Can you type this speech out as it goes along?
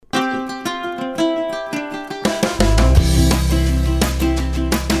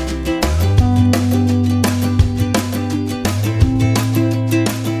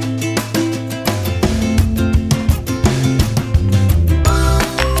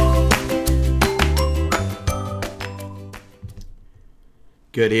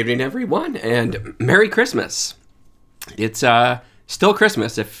Good evening, everyone, and Merry Christmas. It's still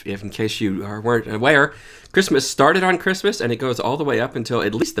Christmas, if in case you weren't aware. Christmas started on Christmas, and it goes all the way up until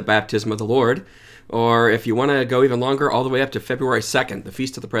at least the baptism of the Lord, or if you want to go even longer, all the way up to February 2nd, the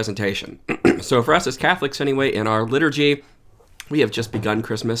Feast of the Presentation. So for us as Catholics, anyway, in our liturgy, we have just begun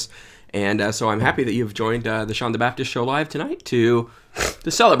Christmas, and so I'm happy that you've joined the Sean the Baptist Show live tonight to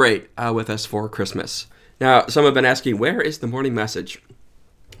celebrate with us for Christmas. Now, some have been asking, where is the morning message?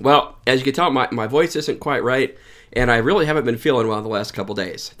 Well, as you can tell, my voice isn't quite right, and I really haven't been feeling well the last couple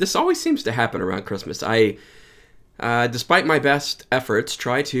days. This always seems to happen around Christmas. I, despite my best efforts,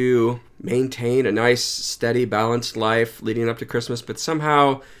 try to maintain a nice, steady, balanced life leading up to Christmas, but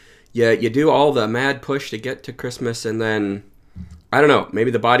somehow you do all the mad push to get to Christmas, and then, I don't know, maybe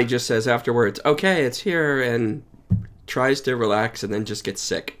the body just says afterwards, okay, it's here, and tries to relax, and then just gets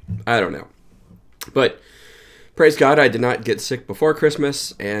sick. I don't know. But praise God, I did not get sick before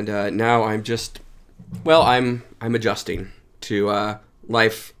Christmas, and now I'm just, well, I'm adjusting to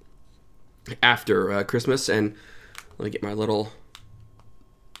life after Christmas, and let me get my little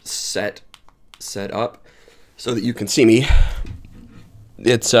set up so that you can see me.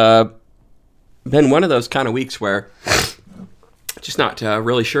 It's been one of those kind of weeks where just not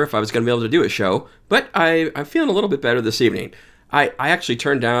really sure if I was going to be able to do a show, but I'm feeling a little bit better this evening. I actually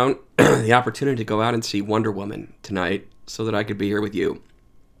turned down the opportunity to go out and see Wonder Woman tonight so that I could be here with you.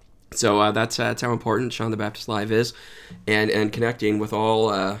 So that's how important Sean the Baptist Live is, and connecting with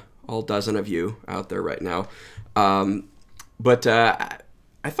all dozen of you out there right now. But I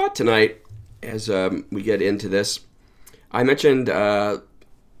thought tonight, as we get into this, I mentioned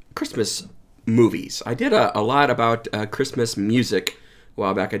Christmas movies. I did a lot about Christmas music a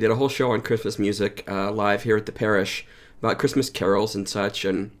while back. I did a whole show on Christmas music live here at the parish, about Christmas carols and such,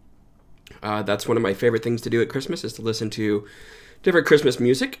 and that's one of my favorite things to do at Christmas, is to listen to different Christmas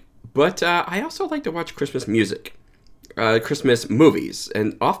music. But I also like to watch Christmas music, Christmas movies,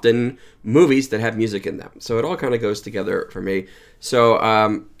 and often movies that have music in them. So it all kind of goes together for me. So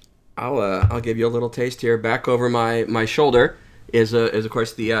I'll give you a little taste here. Back over my shoulder is of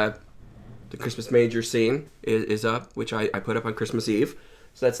course the Christmas manger scene is up, which I put up on Christmas Eve.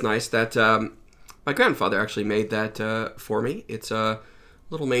 So that's nice. That my grandfather actually made that for me. It's a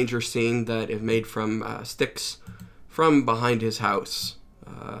little manger scene that is made from sticks from behind his house.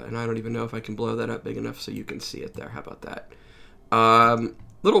 And I don't even know if I can blow that up big enough so you can see it there. How about that?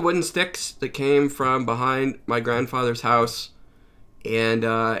 Little wooden sticks that came from behind my grandfather's house. And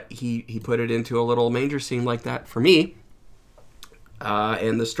he put it into a little manger scene like that for me.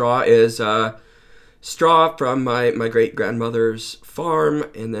 And the straw is straw from my great-grandmother's farm,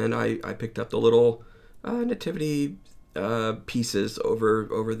 and then I picked up the little nativity pieces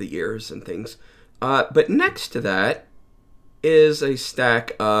over the years and things. But next to that is a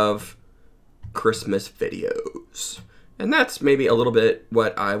stack of Christmas videos. And that's maybe a little bit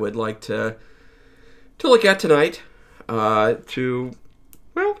what I would like to look at tonight, to,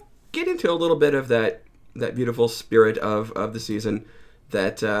 well, get into a little bit of that beautiful spirit of the season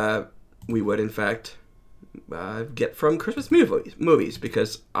that we would, in fact, get from Christmas movies,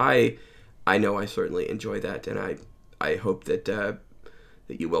 because I know I certainly enjoy that, and I hope that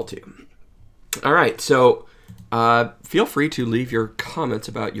you will too. All right, so feel free to leave your comments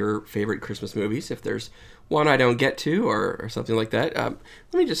about your favorite Christmas movies. If there's one I don't get to or something like that, let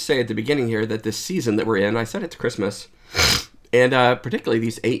me just say at the beginning here that this season that we're in, I said it's Christmas, and particularly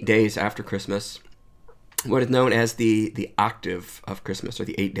these 8 days after Christmas, what is known as the octave of Christmas, or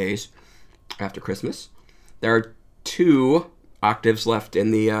the 8 days after Christmas. There are 2 octaves left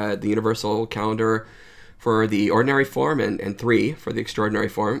in the universal calendar for the ordinary form, and 3 for the extraordinary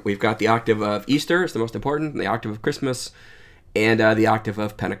form. We've got the octave of Easter is the most important, the octave of Christmas, and the octave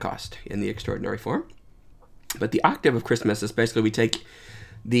of Pentecost in the extraordinary form. But the octave of Christmas is basically we take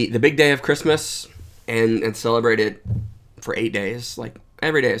the big day of Christmas and celebrate it for 8 days, like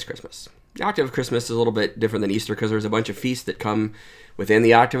every day is Christmas. The octave of Christmas is a little bit different than Easter because there's a bunch of feasts that come within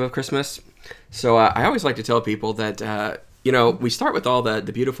the octave of Christmas. So I always like to tell people that, we start with all the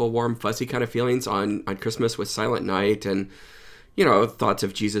beautiful, warm, fuzzy kind of feelings on Christmas with Silent Night and, thoughts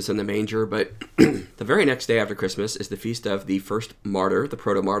of Jesus in the manger. But the very next day after Christmas is the feast of the first martyr, the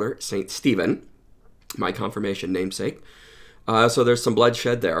proto-martyr, St. Stephen, my confirmation namesake. So there's some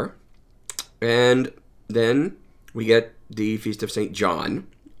bloodshed there. And then we get the feast of St. John,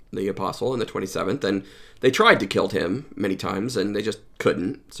 the apostle, on the 27th, and they tried to kill him many times, and they just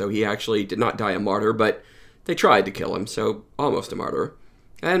couldn't. So he actually did not die a martyr, but they tried to kill him, so almost a martyr.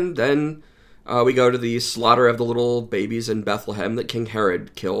 And then we go to the slaughter of the little babies in Bethlehem that King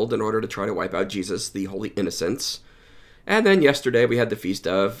Herod killed in order to try to wipe out Jesus, the Holy Innocents. And then yesterday we had the feast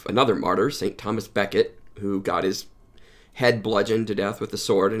of another martyr, St. Thomas Becket, who got his head bludgeoned to death with a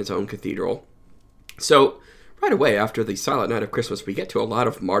sword in his own cathedral. So right away after the Silent Night of Christmas, we get to a lot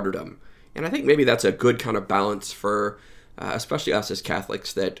of martyrdom. And I think maybe that's a good kind of balance for especially us as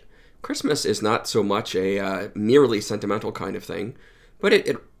Catholics, that Christmas is not so much a merely sentimental kind of thing, but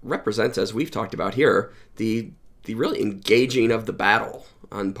it represents, as we've talked about here, the really engaging of the battle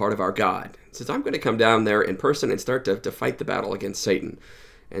on part of our God. It says, I'm going to come down there in person and start to fight the battle against Satan.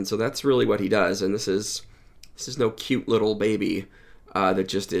 And so that's really what he does. And this is no cute little baby that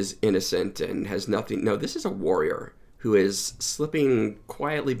just is innocent and has nothing. No, this is a warrior who is slipping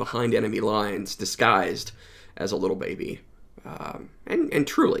quietly behind enemy lines, disguised as a little baby. And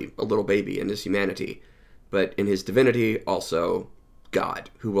truly a little baby in his humanity, but in his divinity also God,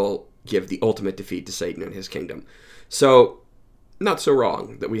 who will give the ultimate defeat to Satan and his kingdom. So not so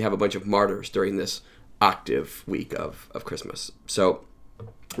wrong that we have a bunch of martyrs during this octave week of Christmas. So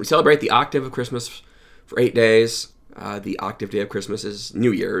we celebrate the octave of Christmas for 8 days. The octave day of Christmas is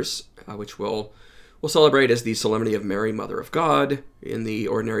New Year's, which we'll celebrate as the Solemnity of Mary, Mother of God, in the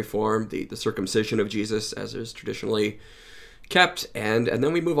ordinary form, the circumcision of Jesus, as is traditionally kept, and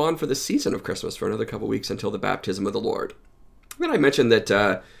then we move on for the season of Christmas for another couple weeks until the baptism of the Lord. Then I mentioned that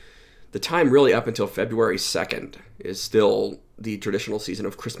the time really up until February 2nd is still the traditional season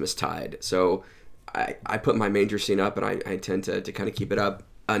of Christmastide. So I put my manger scene up, and I tend to kind of keep it up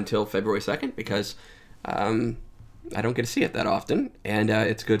until February 2nd because I don't get to see it that often, and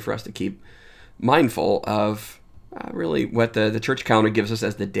it's good for us to keep mindful of really what the church calendar gives us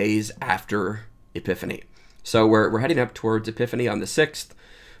as the days after Epiphany. So we're heading up towards Epiphany on the 6th,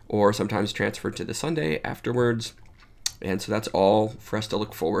 or sometimes transferred to the Sunday afterwards. And so that's all for us to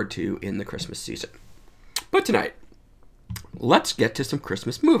look forward to in the Christmas season. But tonight, let's get to some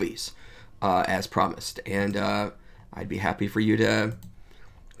Christmas movies, as promised. And I'd be happy for you to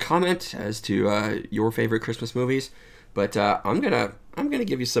comment as to your favorite Christmas movies. But I'm gonna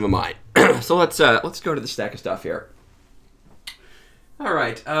give you some of mine. So let's go to the stack of stuff here. All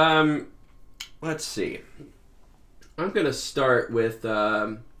right. Let's see. I'm going to start with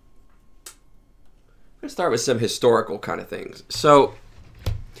some historical kind of things. So,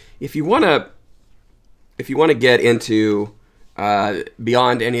 if you want to get into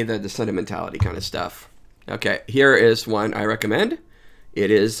beyond any of the sentimentality kind of stuff, okay, here is one I recommend. It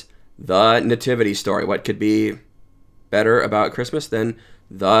is The Nativity Story. What could be better about Christmas than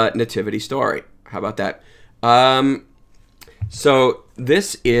The Nativity Story? How about that? So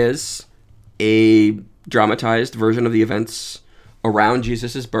this is a dramatized version of the events around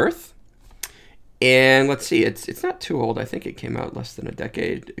Jesus' birth. And let's see, it's not too old. I think it came out less than a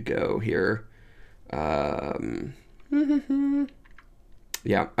decade ago here.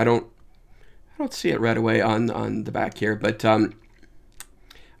 Yeah, I don't see it right away on the back here, but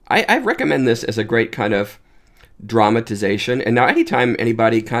I recommend this as a great kind of dramatization. And now anytime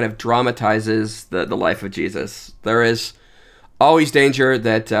anybody kind of dramatizes the life of Jesus, there is always danger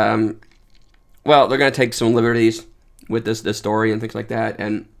that they're going to take some liberties with this story and things like that.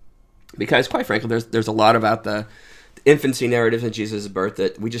 And because, quite frankly, there's a lot about the infancy narratives in Jesus' birth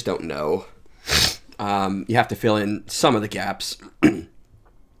that we just don't know. You have to fill in some of the gaps.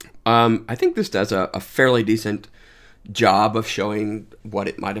 I think this does a fairly decent job of showing what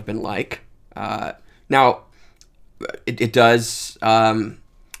it might have been like. Now, it does kind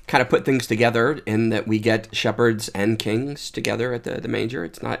of put things together in that we get shepherds and kings together at the manger.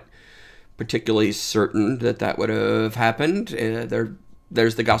 It's not particularly certain that would have happened.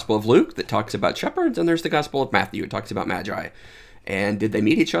 There's the Gospel of Luke that talks about shepherds, and there's the Gospel of Matthew that talks about magi. And did they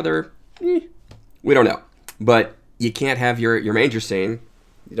meet each other? We don't know. But you can't have your manger scene.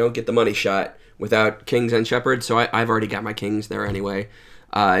 You don't get the money shot without kings and shepherds, so I've already got my kings there anyway.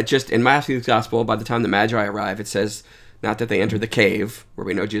 Just in Matthew's Gospel, by the time the magi arrive, it says not that they enter the cave, where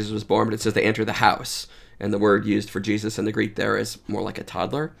we know Jesus was born, but it says they enter the house. And the word used for Jesus in the Greek there is more like a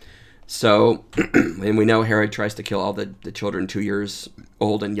toddler. So, and we know Herod tries to kill all the children 2 years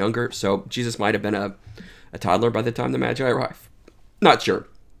old and younger, so Jesus might have been a toddler by the time the Magi arrive. Not sure.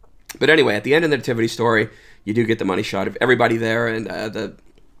 But anyway, at the end of the Nativity story, you do get the money shot of everybody there, and the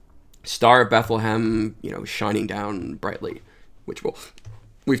Star of Bethlehem, shining down brightly, which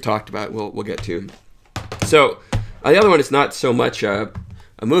we've talked about, we'll get to. So, the other one is not so much a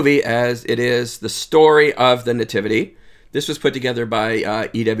movie as it is the story of the Nativity. This was put together by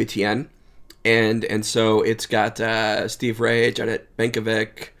EWTN, and so it's got Steve Ray, Janet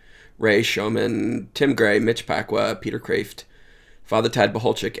Benkovic, Ray Showman, Tim Gray, Mitch Pacwa, Peter Kraft, Father Tad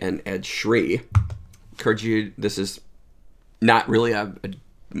Baholchik, and Ed Shree. Encourage you, this is not really a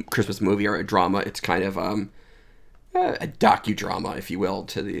Christmas movie or a drama. It's kind of a docudrama, if you will,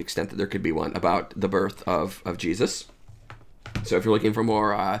 to the extent that there could be one about the birth of Jesus. So if you're looking for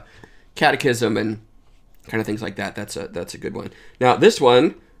more catechism and kind of things like that, that's a good one. Now this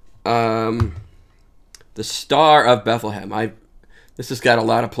one, The Star of Bethlehem. This has got a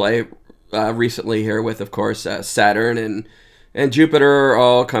lot of play recently here with, of course, Saturn and Jupiter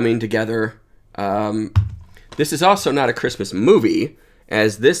all coming together. This is also not a Christmas movie,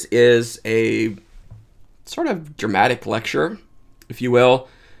 as this is a sort of dramatic lecture, if you will,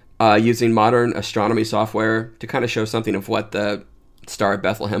 using modern astronomy software to kind of show something of what the Star of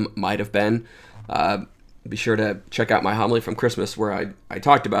Bethlehem might have been. Be sure to check out my homily from Christmas where I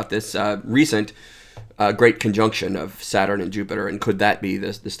talked about this recent great conjunction of Saturn and Jupiter, and could that be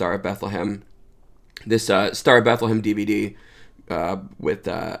the Star of Bethlehem? This Star of Bethlehem DVD with,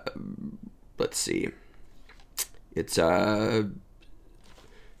 let's see, it's kind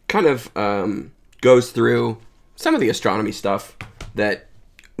of goes through some of the astronomy stuff. That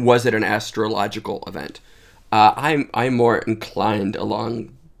was it an astrological event? I'm more inclined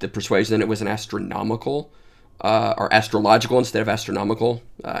along the persuasion that it was an astronomical or astrological instead of astronomical.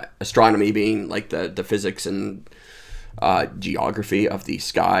 Astronomy being like the physics and geography of the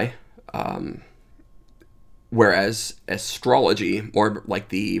sky, whereas astrology more like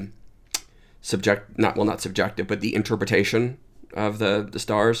the not subjective, but the interpretation of the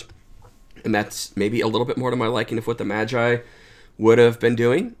stars. And that's maybe a little bit more to my liking of what the Magi would have been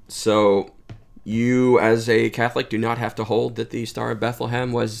doing. So you, as a Catholic, do not have to hold that the Star of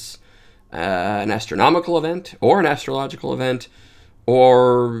Bethlehem was an astronomical event or an astrological event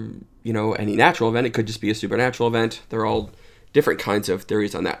or, any natural event. It could just be a supernatural event. They're all different kinds of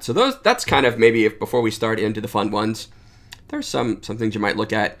theories on that. So that's kind of maybe before we start into the fun ones, there's some things you might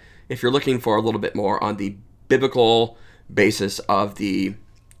look at if you're looking for a little bit more on the biblical basis of the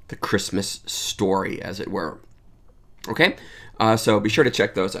Christmas story, as it were. Okay? So be sure to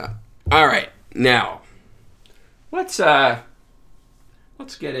check those out. All right. Now, let's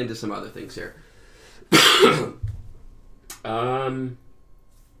get into some other things here. I'm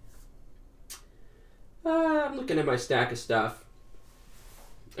looking at my stack of stuff.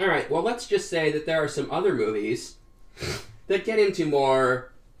 All right. Well, let's just say that there are some other movies that get into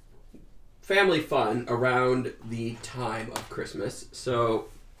more family fun around the time of Christmas. So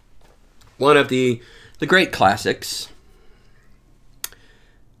one of the great classics,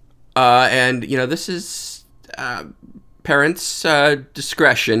 and this is parents'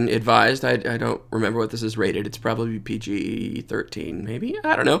 discretion advised. I don't remember what this is rated. It's probably PG-13, maybe,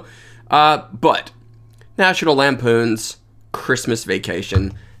 I don't know. But National Lampoon's Christmas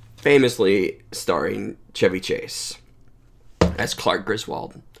Vacation, famously starring Chevy Chase as Clark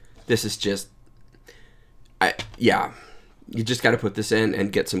Griswold. This is just, you just got to put this in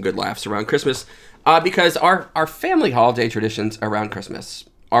and get some good laughs around Christmas, because our family holiday traditions around Christmas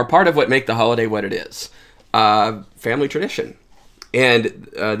are part of what make the holiday what it is. Family tradition. And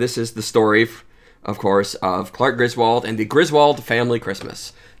this is the story, of course, of Clark Griswold and the Griswold family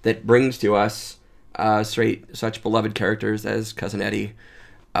Christmas that brings to us such beloved characters as Cousin Eddie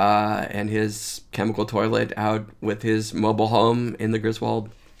and his chemical toilet out with his mobile home in the Griswold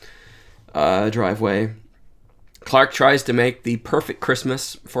driveway. Clark tries to make the perfect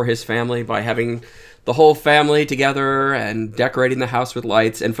Christmas for his family by having the whole family together and decorating the house with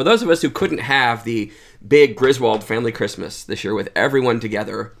lights. And for those of us who couldn't have the big Griswold family Christmas this year with everyone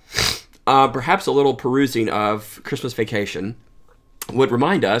together, perhaps a little perusing of Christmas Vacation would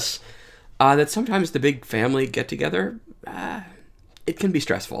remind us that sometimes the big family get-together, it can be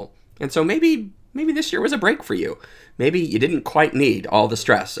stressful. And so maybe this year was a break for you. Maybe you didn't quite need all the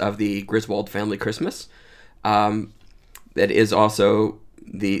stress of the Griswold family Christmas. That is also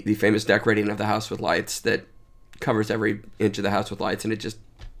the famous decorating of the house with lights that covers every inch of the house with lights, and it just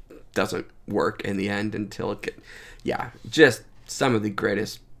doesn't work in the end until it just some of the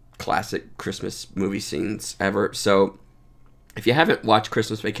greatest classic Christmas movie scenes ever. So if you haven't watched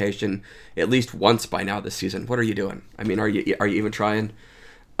Christmas Vacation at least once by now this season, what are you doing? I mean, are you even trying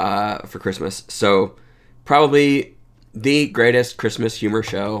for Christmas? So probably the greatest Christmas humor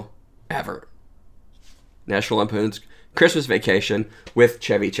show ever. National Lampoon's Christmas Vacation with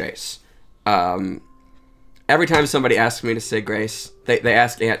Chevy Chase. Every time somebody asks me to say grace, they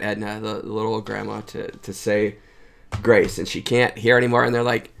ask Aunt Edna, the little old grandma, to say grace, and she can't hear anymore, and they're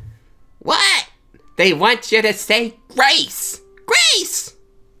like, "What? They want you to say grace! Grace!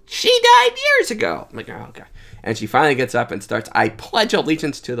 She died years ago." I'm like, "Oh, okay." And she finally gets up and starts, "I pledge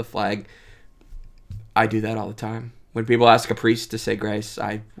allegiance to the flag." I do that all the time. When people ask a priest to say grace,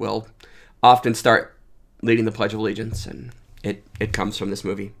 I will often start leading the Pledge of Allegiance, and it comes from this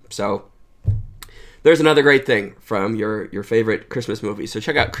movie. So there's another great thing from your favorite Christmas movie. So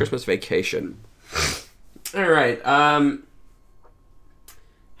check out Christmas Vacation. All right.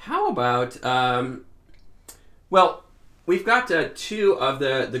 How about... well, we've got two of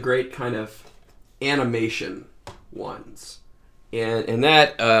the great kind of animation ones. And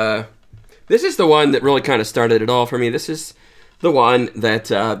that... this is the one that really kind of started it all for me. This is the one that...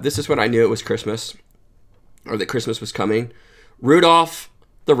 this is when I knew it was Christmas. Or that Christmas was coming. Rudolph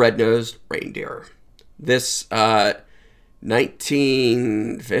the Red-Nosed Reindeer. This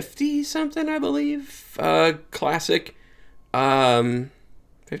 1950 something, I believe, classic, 50s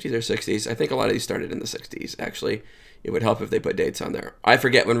or 60s. I think a lot of these started in the 60s, actually. It would help if they put dates on there. I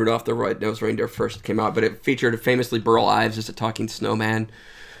forget when Rudolph the Red-Nosed Reindeer first came out, but it featured famously Burl Ives as a talking snowman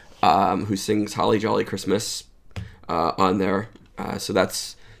who sings Holly Jolly Christmas on there. So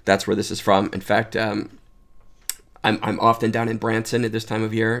that's where this is from. In fact, I'm often down in Branson at this time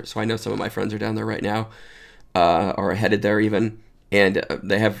of year, so I know some of my friends are down there right now, or headed there even, and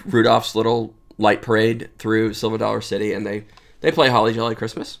they have Rudolph's little light parade through Silver Dollar City, and they play Holly Jolly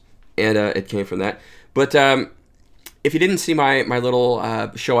Christmas, and it came from that. But if you didn't see my little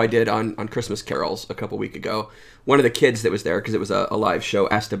show I did on Christmas carols a couple weeks ago, one of the kids that was there, because it was a live show,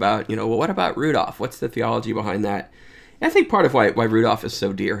 asked about, well, what about Rudolph? What's the theology behind that? And I think part of why Rudolph is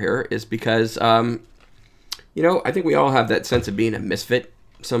so dear here is because... I think we all have that sense of being a misfit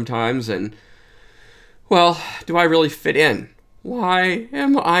sometimes, and, well, do I really fit in? Why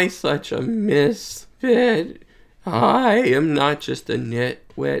am I such a misfit? I am not just a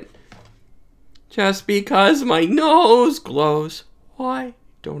nitwit. Just because my nose glows, why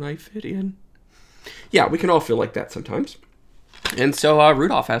don't I fit in? Yeah, we can all feel like that sometimes. And so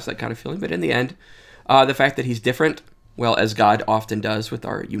Rudolph has that kind of feeling, but in the end, the fact that he's different, well, as God often does with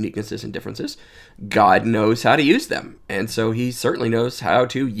our uniquenesses and differences, God knows how to use them. And so he certainly knows how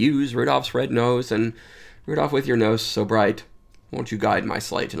to use Rudolph's red nose. And Rudolph, with your nose so bright, won't you guide my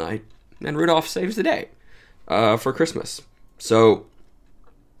sleigh tonight? And Rudolph saves the day for Christmas. So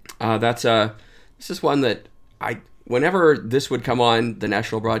this is one that whenever this would come on the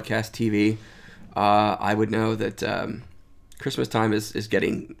national broadcast TV, I would know that Christmas time is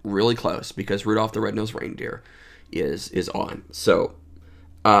getting really close because Rudolph the Red-Nosed Reindeer is on. So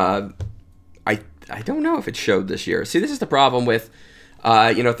I don't know if it showed this year. See, this is the problem with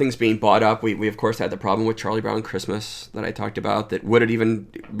things being bought up. We of course had the problem with Charlie Brown Christmas that I talked about, that would it even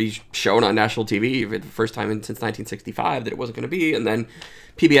be shown on national TV for the first time since 1965, that it wasn't going to be, and then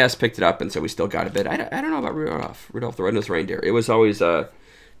PBS picked it up, and so we still got a bit. I don't know about Rudolph the Red-Nosed Reindeer. It was always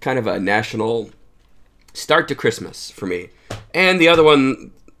kind of a national start to Christmas for me. And the other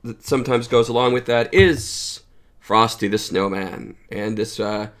one that sometimes goes along with that is Frosty the Snowman. And this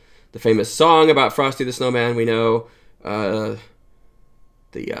the famous song about Frosty the Snowman, we know.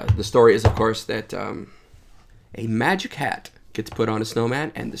 The story is, of course, that a magic hat gets put on a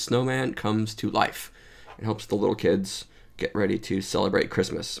snowman, and the snowman comes to life and helps the little kids get ready to celebrate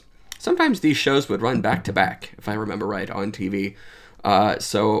Christmas. Sometimes these shows would run back to back, if I remember right, on TV.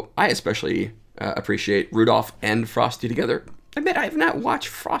 So I especially appreciate Rudolph and Frosty together. I admit I have not watched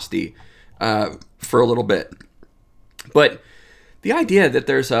Frosty for a little bit. But the idea that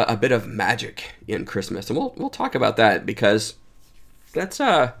there's a bit of magic in Christmas, and we'll talk about that, because that's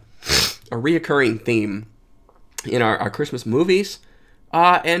a reoccurring theme in our Christmas movies,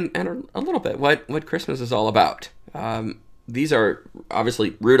 and a little bit what Christmas is all about. These are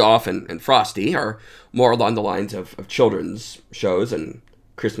obviously Rudolph and Frosty are more along the lines of children's shows, and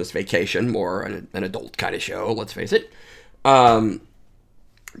Christmas Vacation more an adult kind of show. Let's face it. But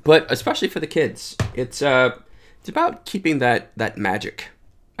especially for the kids, it's about keeping that magic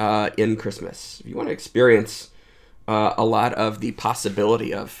in Christmas. If you want to experience a lot of the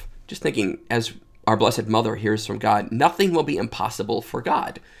possibility of just thinking, as our Blessed Mother hears from God, nothing will be impossible for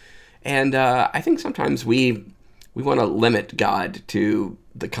God. And I think sometimes we want to limit God to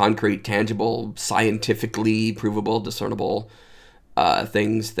the concrete, tangible, scientifically provable, discernible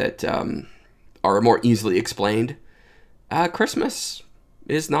things that are more easily explained. Christmas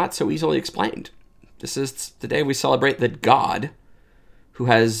is not so easily explained. This is the day we celebrate that God, who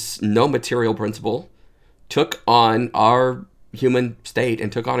has no material principle, took on our human state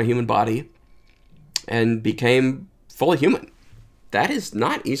and took on a human body and became fully human. That is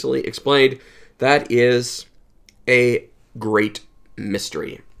not easily explained. That is a great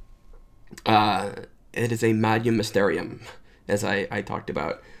mystery. It is a Magnum Mysterium, as I talked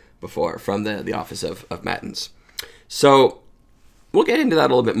about before from the office of Matins. So we'll get into that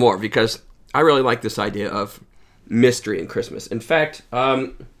a little bit more, because I really like this idea of mystery in Christmas. In fact,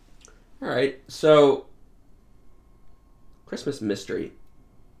 all right, so Christmas mystery.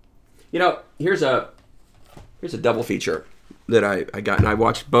 Here's a Here's a double feature that I got, and I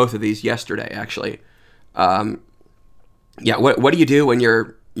watched both of these yesterday, actually. Yeah, what do you do when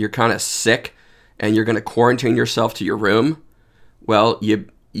you're kind of sick and you're going to quarantine yourself to your room? Well,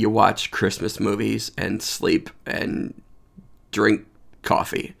 you watch Christmas movies and sleep and drink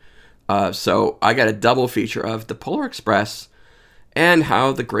coffee. So I got a double feature of The Polar Express and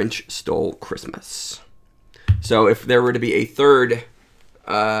How the Grinch Stole Christmas. So if there were to be a third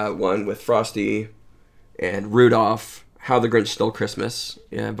one with Frosty and Rudolph, How the Grinch Stole Christmas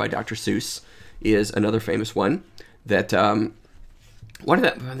by Dr. Seuss is another famous one. That one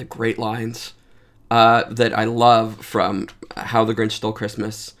of the great lines that I love from How the Grinch Stole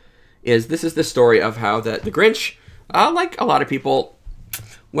Christmas is, this is the story of how the Grinch, like a lot of people,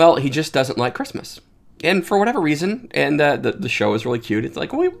 well, he just doesn't like Christmas. And for whatever reason, and the show is really cute. It's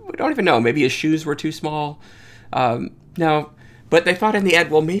like, well, we don't even know. Maybe his shoes were too small. No. But they thought in the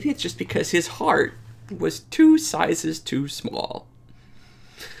end, well, maybe it's just because his heart was 2 sizes too small.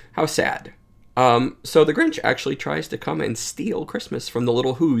 How sad. So the Grinch actually tries to come and steal Christmas from the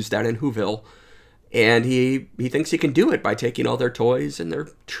little Who's down in Whoville. And he thinks he can do it by taking all their toys and their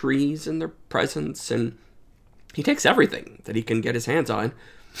trees and their presents. And he takes everything that he can get his hands on.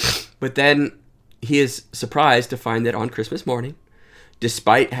 But then he is surprised to find that on Christmas morning,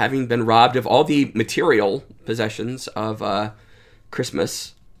 despite having been robbed of all the material possessions of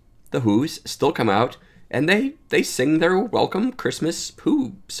Christmas, the Who's still come out and they sing their welcome Christmas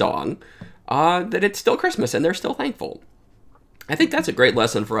Who song, that it's still Christmas and they're still thankful. I think that's a great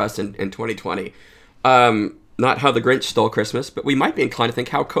lesson for us in 2020. Not how the Grinch stole Christmas, but we might be inclined to think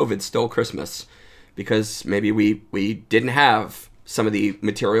how COVID stole Christmas, because maybe we didn't have some of the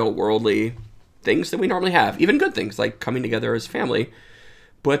material, worldly things that we normally have, even good things like coming together as family.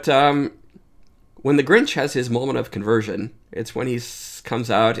 But when the Grinch has his moment of conversion, it's when he comes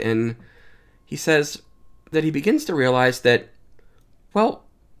out and he says that he begins to realize that, well,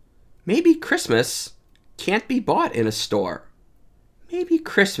 maybe Christmas can't be bought in a store. Maybe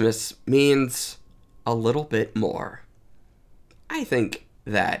Christmas means a little bit more. I think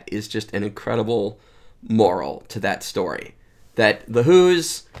that is just an incredible moral to that story. That the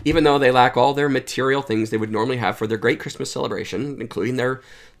Who's, even though they lack all their material things they would normally have for their great Christmas celebration, including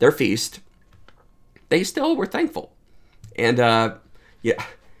their feast, they still were thankful. And yeah,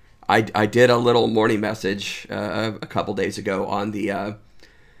 I did a little morning message a couple days ago on the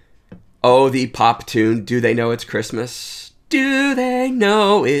the pop tune, Do They Know It's Christmas? Do they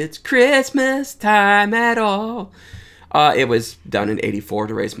know it's Christmas time at all? It was done in '84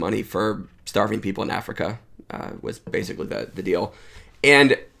 to raise money for starving people in Africa. Was basically the deal.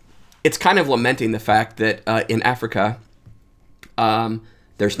 And it's kind of lamenting the fact that in Africa,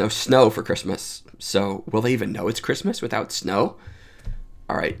 there's no snow for Christmas. So will they even know it's Christmas without snow?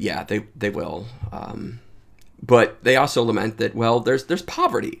 All right, yeah, they will. But they also lament that, well, there's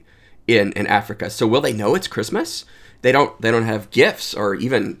poverty in Africa. So will they know it's Christmas? They don't have gifts or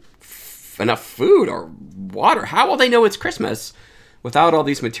even enough food or water. How will they know it's Christmas without all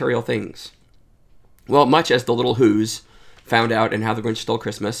these material things? Well, much as the little Who's found out in How the Grinch Stole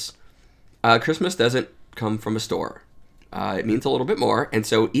Christmas, Christmas doesn't come from a store. It means a little bit more. And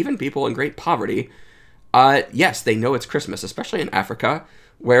so even people in great poverty, yes, they know it's Christmas, especially in Africa,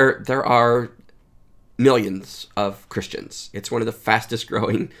 where there are millions of Christians. It's one of the fastest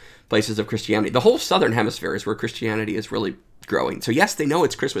growing places of Christianity. The whole southern hemisphere is where Christianity is really growing. So yes, they know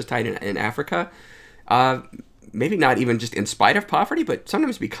it's Christmas time in Africa. Maybe not even just in spite of poverty, but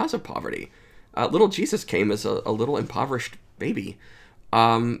sometimes because of poverty. Little Jesus came as a little impoverished baby.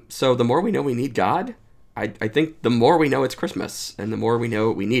 So the more we know we need God, I think the more we know it's Christmas and the more we know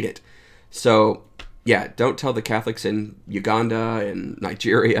we need it. So yeah, don't tell the Catholics in Uganda and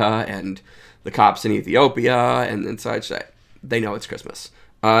Nigeria and the cops in Ethiopia and such that they know it's Christmas.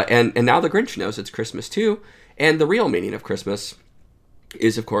 And now the Grinch knows it's Christmas too. And the real meaning of Christmas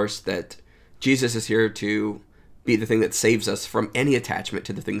is, of course, that Jesus is here to be the thing that saves us from any attachment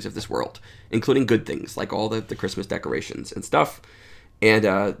to the things of this world, including good things like all the Christmas decorations and stuff. And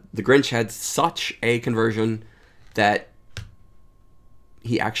the Grinch had such a conversion that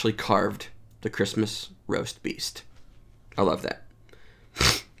he actually carved the Christmas roast beast. I love that.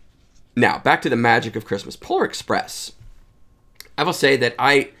 Now, back to the magic of Christmas. Polar Express. I will say that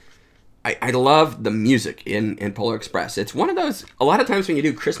I love the music in Polar Express. It's one of those, a lot of times when you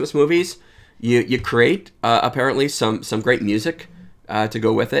do Christmas movies, you create apparently some great music to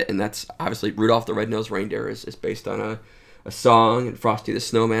go with it, and that's obviously Rudolph the Red-Nosed Reindeer is based on a song, and Frosty the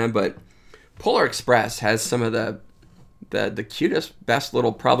Snowman, but Polar Express has some of the cutest, best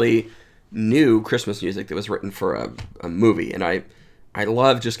little, probably new Christmas music that was written for a movie, and I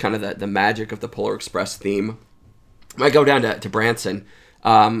love just kind of the magic of the Polar Express theme. might go down to Branson. They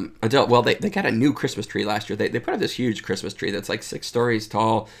got a new Christmas tree last year. They put up this huge Christmas tree that's like 6 stories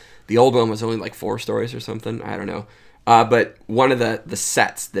tall. The old one was only like 4 stories or something. I don't know. But one of the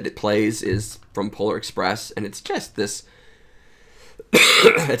sets that it plays is from Polar Express, and it's just this.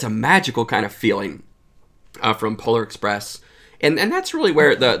 It's a magical kind of feeling from Polar Express, and that's really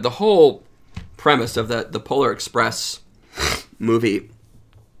where the whole premise of the Polar Express movie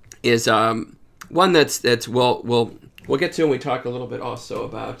is one that's we'll get to when we talk a little bit also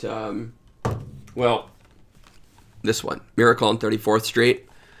about this one, Miracle on 34th Street.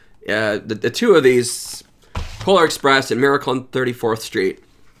 The two of these, Polar Express and Miracle on 34th Street,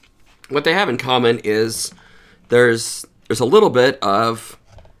 what they have in common is there's a little bit of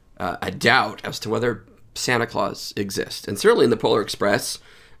a doubt as to whether Santa Claus exists. And certainly in the Polar Express,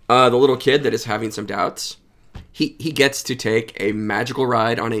 the little kid that is having some doubts, he gets to take a magical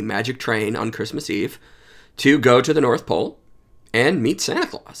ride on a magic train on Christmas Eve to go to the North Pole and meet Santa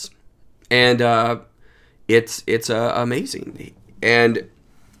Claus. And it's amazing. And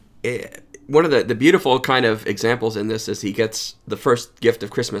one of the beautiful kind of examples in this is he gets the first gift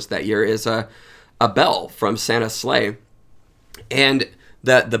of Christmas that year is a bell from Santa's sleigh. And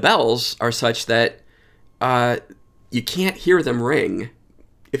the bells are such that you can't hear them ring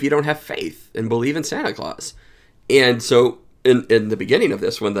if you don't have faith and believe in Santa Claus. And so in the beginning of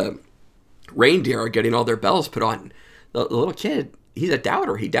this, when the reindeer are getting all their bells put on, the little kid, he's a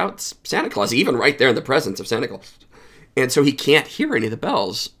doubter. He doubts Santa Claus, even right there in the presence of Santa Claus. And so he can't hear any of the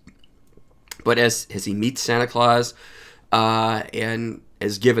bells. But as he meets Santa Claus and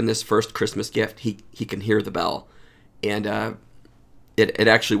is given this first Christmas gift, he can hear the bell. And it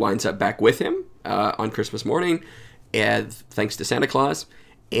actually winds up back with him on Christmas morning, and thanks to Santa Claus,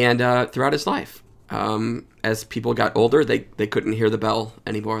 and throughout his life. As people got older, they couldn't hear the bell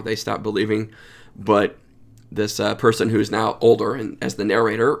anymore. They stopped believing. But this person who's now older, and as the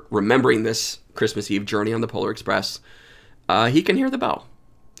narrator, remembering this Christmas Eve journey on the Polar Express, he can hear the bell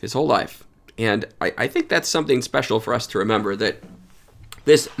his whole life. And I think that's something special for us to remember, that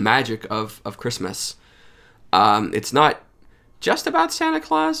this magic of Christmas, it's not just about Santa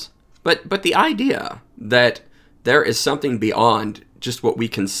Claus, but the idea that there is something beyond just what we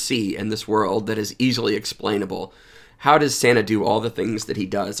can see in this world that is easily explainable. How does Santa do all the things that he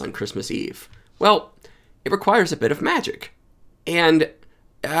does on Christmas Eve? Well, it requires a bit of magic. And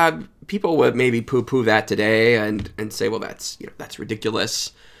people would maybe poo-poo that today and say, well, that's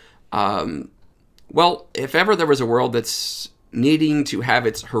ridiculous. Well, if ever there was a world that's needing to have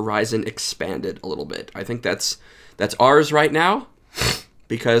its horizon expanded a little bit, I think that's ours right now.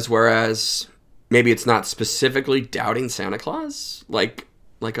 Because whereas maybe it's not specifically doubting Santa Claus like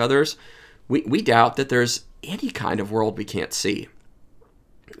others, we doubt that there's any kind of world we can't see.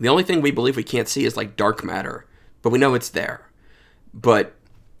 The only thing we believe we can't see is like dark matter, but we know it's there. But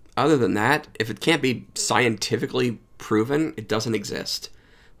other than that, if it can't be scientifically proven, it doesn't exist.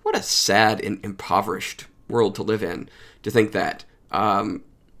 What a sad and impoverished world to live in, to think that.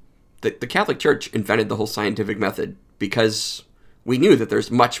 The Catholic Church invented the whole scientific method because we knew that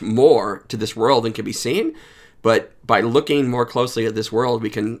there's much more to this world than can be seen, but by looking more closely at this world, we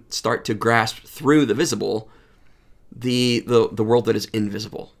can start to grasp through the visible the world that is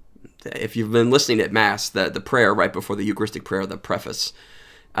invisible. If you've been listening at Mass, the prayer right before the Eucharistic prayer, the preface,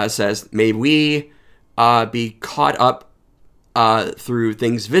 says, may we be caught up through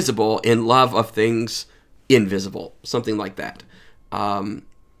things visible in love of things invisible, something like that.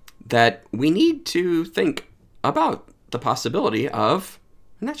 That we need to think about the possibility of,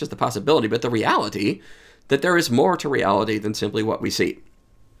 not just the possibility, but the reality that there is more to reality than simply what we see.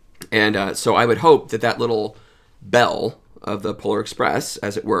 And so I would hope that little bell of the Polar Express,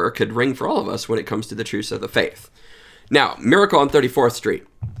 as it were, could ring for all of us when it comes to the truths of the faith. Now, Miracle on 34th Street,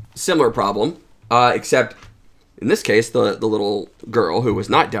 similar problem, except in this case, the little girl who was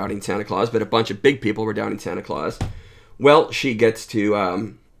not doubting Santa Claus, but a bunch of big people were doubting Santa Claus. Well, she gets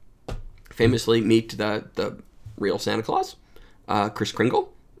to famously meet the real Santa Claus, Kris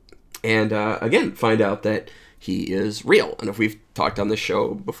Kringle, and again, find out that he is real. And if we've talked on this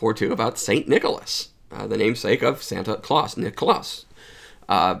show before, too, about St. Nicholas, the namesake of Santa Claus, Nicholas.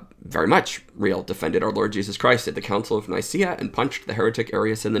 Very much real, defended our Lord Jesus Christ at the Council of Nicaea and punched the heretic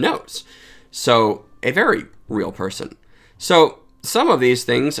Arius in the nose. So, a very real person. So, some of these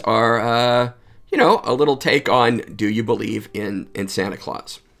things are, a little take on, do you believe in Santa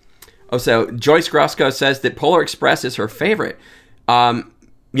Claus? Oh, so Joyce Grosco says that Polar Express is her favorite. I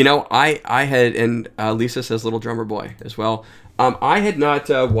had, and Lisa says Little Drummer Boy as well. I had not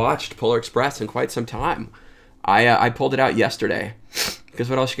watched Polar Express in quite some time. I pulled it out yesterday, because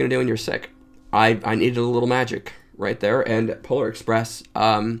what else are you going to do when you're sick? I needed a little magic right there. And Polar Express,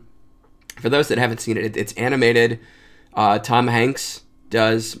 for those that haven't seen it, it's animated. Tom Hanks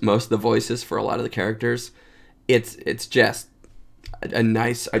does most of the voices for a lot of the characters. It's just a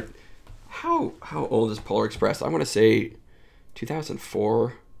nice... How old is Polar Express? I want to say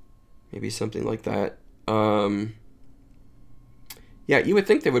 2004, maybe something like that. Yeah, you would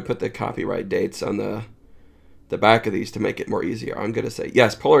think they would put the copyright dates on the back of these to make it more easier. I'm going to say,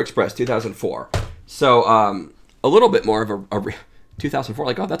 yes, Polar Express, 2004. So a little bit more of a 2004,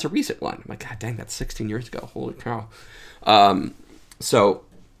 like, oh, that's a recent one. I'm like, God dang, that's 16 years ago. Holy cow. So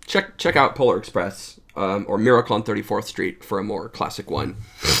check out Polar Express or Miracle on 34th Street for a more classic one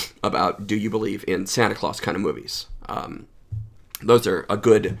about do you believe in Santa Claus kind of movies. Those are a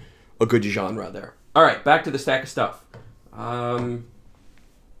good genre there. All right, back to the stack of stuff.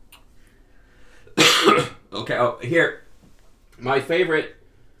 Okay, here. My favorite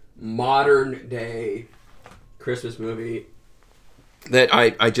modern day Christmas movie that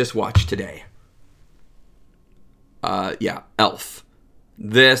I just watched today. Elf.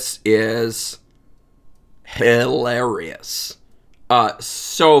 This is hilarious.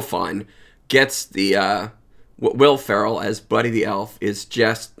 So fun. Gets the Will Ferrell as Buddy the Elf is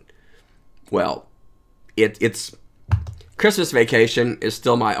just, well, it's Christmas Vacation is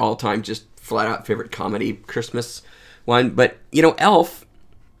still my all-time just flat out favorite comedy Christmas one. But Elf,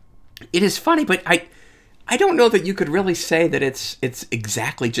 it is funny, but I don't know that you could really say that it's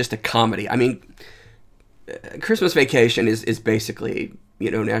exactly just a comedy. I mean, Christmas Vacation is basically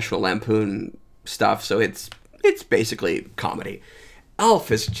National Lampoon stuff, so it's basically comedy. Elf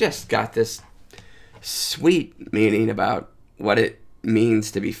has just got this sweet meaning about what it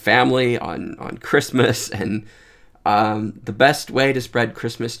means to be family on Christmas, and the best way to spread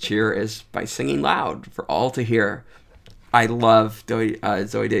Christmas cheer is by singing loud for all to hear. I love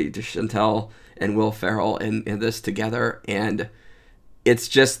Zooey Deschanel and Will Ferrell in this together, and it's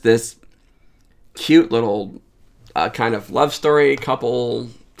just this cute little kind of love story couple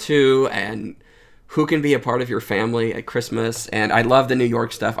too, and who can be a part of your family at Christmas. And I love the New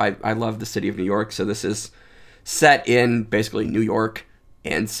York stuff. I love the city of New York, so this is set in basically New York,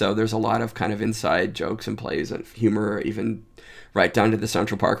 and so there's a lot of kind of inside jokes and plays and humor, even right down to the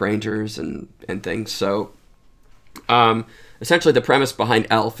Central Park Rangers and things. So essentially the premise behind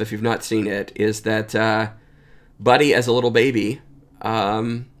Elf, if you've not seen it, is that Buddy as a little baby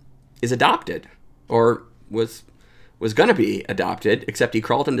is adopted, or was going to be adopted, except he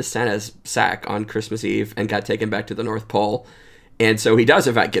crawled into Santa's sack on Christmas Eve and got taken back to the North Pole. And so he does,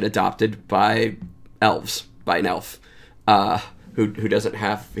 in fact, get adopted by elves, by an elf who doesn't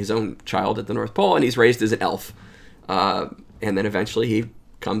have his own child at the North Pole, and he's raised as an elf. And then eventually he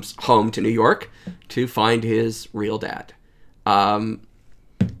comes home to New York to find his real dad. And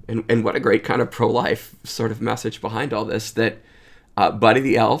what a great kind of pro-life sort of message behind all this, that Buddy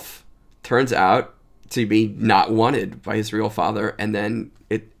the Elf turns out to be not wanted by his real father, and then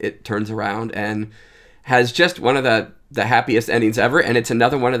it turns around and has just one of the happiest endings ever. And it's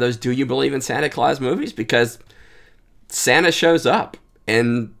another one of those do you believe in Santa Claus movies, because Santa shows up,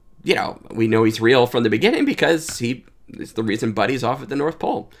 and we know he's real from the beginning because it's the reason Buddy's off at the North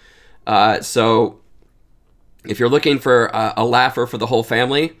Pole. So if you're looking for a laugher for the whole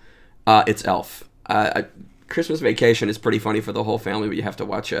family, it's Elf. Christmas Vacation is pretty funny for the whole family, but you have to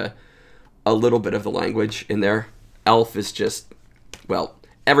watch a little bit of the language in there. Elf is just, well,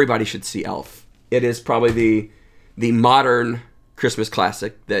 everybody should see Elf. It is probably the modern Christmas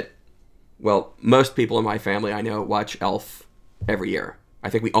classic that, well, most people in my family I know watch Elf every year.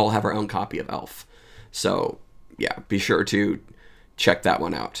 I think we all have our own copy of Elf. So, yeah, be sure to check that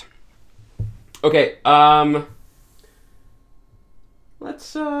one out. Okay,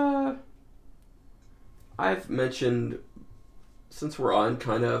 let's, I've mentioned, since we're on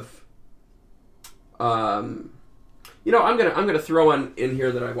kind of, I'm gonna throw one in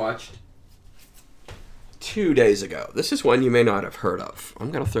here that I watched 2 days ago. This is one you may not have heard of. I'm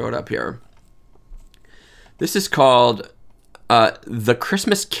gonna throw it up here. This is called The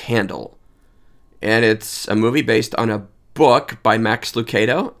Christmas Candle, and it's a movie based on a book by Max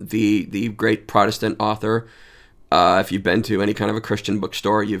Lucado, the great Protestant author. If you've been to any kind of a Christian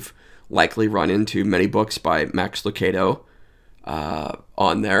bookstore, you've likely run into many books by Max Lucado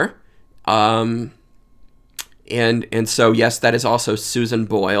on there. And so, yes, that is also Susan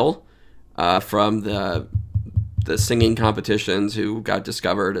Boyle from the singing competitions, who got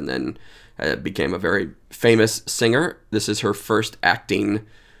discovered and then became a very famous singer. This is her first acting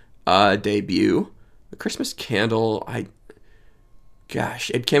debut. The Christmas Candle,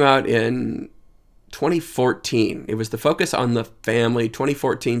 it came out in 2014. It was the focus on the family.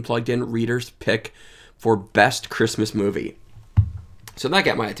 2014 plugged in Reader's Pick for Best Christmas Movie. So that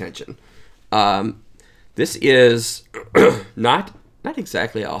got my attention. This is not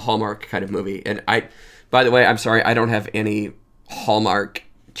exactly a Hallmark kind of movie. And by the way, I'm sorry, I don't have any Hallmark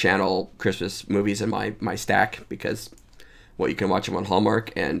Channel Christmas movies in my stack because, well, you can watch them on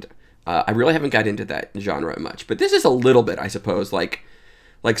Hallmark, and I really haven't got into that genre much. But this is a little bit, I suppose, like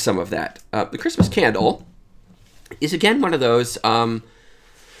some of that. The Christmas Candle is, again, one of those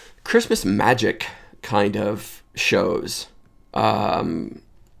Christmas magic kind of shows. And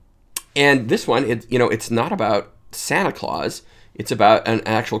this one, it's not about Santa Claus. It's about an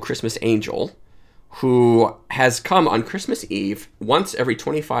actual Christmas angel who has come on Christmas Eve once every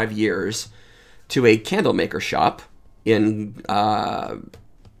 25 years to a candle maker shop in a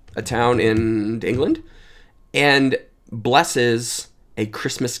town in England and blesses a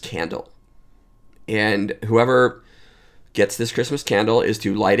Christmas candle. And whoever gets this Christmas candle is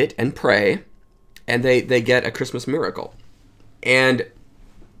to light it and pray, and they get a Christmas miracle. And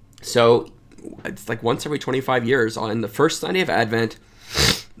so it's like once every 25 years on the first Sunday of Advent,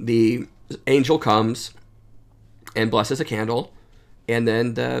 the angel comes and blesses a candle, and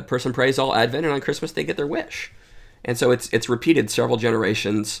then the person prays all Advent, and on Christmas they get their wish. And so it's repeated several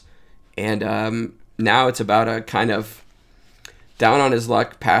generations, and now it's about a kind of down on his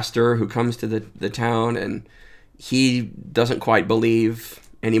luck pastor who comes to the town, and he doesn't quite believe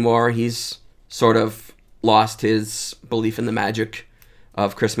anymore. He's sort of lost his belief in the magic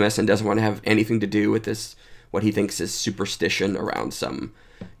of Christmas and doesn't want to have anything to do with this, what he thinks is superstition around some,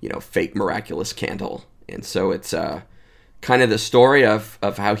 fake miraculous candle. And so it's kind of the story of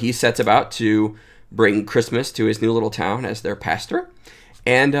how he sets about to bring Christmas to his new little town as their pastor,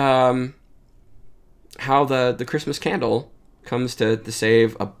 and how the Christmas candle comes to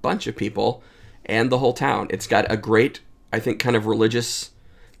save a bunch of people and the whole town. It's got a great, I think, kind of religious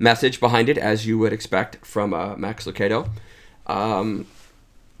message behind it, as you would expect from Max Lucado.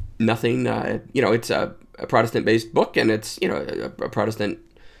 Nothing, it's a Protestant-based book, and it's, a Protestant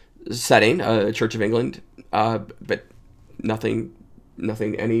setting, Church of England, but nothing,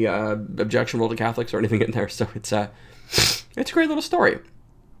 any objectionable to Catholics or anything in there. So it's a great little story,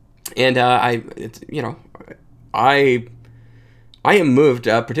 and I am moved,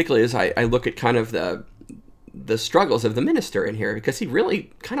 particularly as I look at kind of the struggles of the minister in here, because he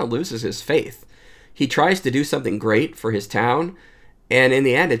really kind of loses his faith. He tries to do something great for his town, and in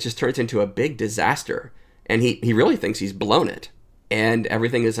the end, it just turns into a big disaster. And he really thinks he's blown it, and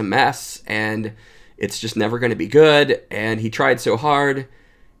everything is a mess, and it's just never going to be good. And he tried so hard,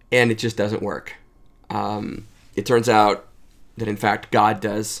 and it just doesn't work. It turns out that, in fact, God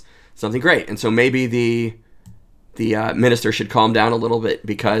does something great. And so maybe the minister should calm down a little bit,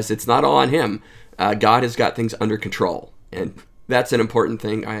 because it's not all on him. God has got things under control, and that's an important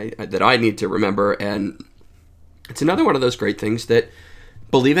thing that I need to remember. And it's another one of those great things that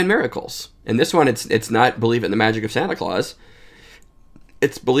believe in miracles. And this one, it's not believe in the magic of Santa Claus.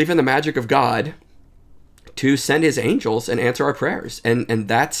 It's believe in the magic of God to send his angels and answer our prayers. And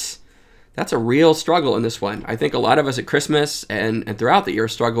that's a real struggle in this one. I think a lot of us at Christmas and throughout the year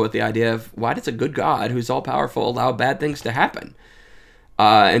struggle with the idea of, why does a good God who's all powerful allow bad things to happen?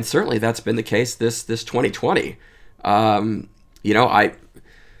 And certainly that's been the case this 2020. I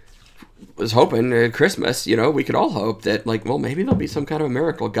was hoping at Christmas, we could all hope that, maybe there'll be some kind of a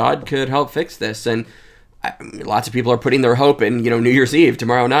miracle. God could help fix this. And lots of people are putting their hope in, New Year's Eve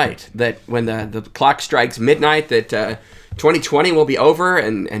tomorrow night, that when the clock strikes midnight, that 2020 will be over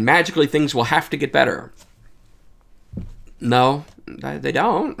and magically things will have to get better. No, they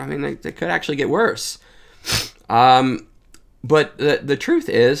don't. I mean, they could actually get worse. But the truth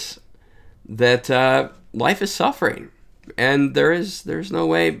is that life is suffering, and there's no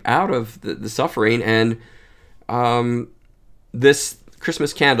way out of the suffering. And this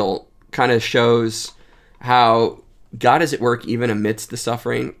Christmas Candle kind of shows how God is at work even amidst the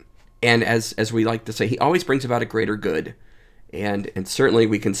suffering. And as we like to say, he always brings about a greater good. And certainly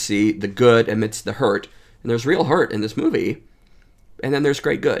we can see the good amidst the hurt. And there's real hurt in this movie. And then there's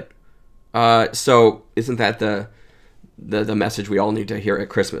great good. So isn't that the message we all need to hear at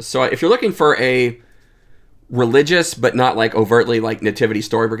Christmas? So if you're looking for a religious but not overtly nativity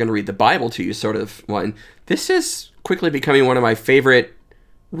story, we're going to read the Bible to you sort of one, this is quickly becoming one of my favorite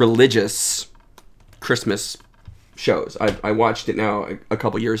religious Christmas shows. I watched it now a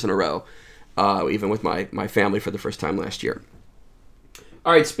couple years in a row, even with my family for the first time last year.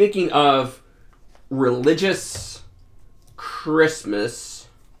 All right, speaking of religious Christmas,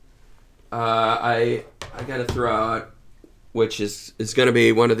 I got to throw out, which is going to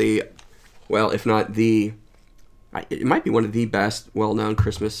be one of the, well, if not the, it might be one of the best well-known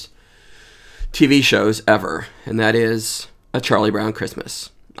Christmas TV shows ever, and that is A Charlie Brown Christmas.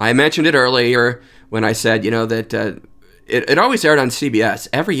 I mentioned it earlier when I said, that it always aired on CBS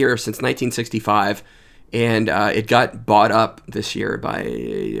every year since 1965, and it got bought up this year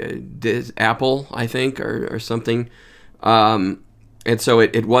by Apple, I think, or something. And so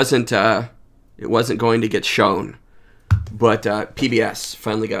it wasn't going to get shown, but PBS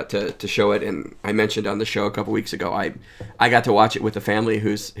finally got to show it, and I mentioned on the show a couple weeks ago, I got to watch it with a family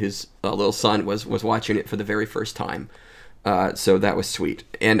whose little son was watching it for the very first time, so that was sweet.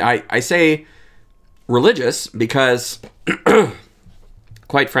 And I say religious because,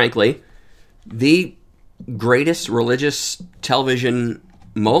 quite frankly, the greatest religious television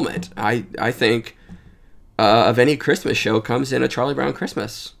moment, I think, of any Christmas show comes in A Charlie Brown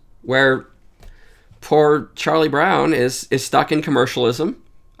Christmas, where poor Charlie Brown is stuck in commercialism,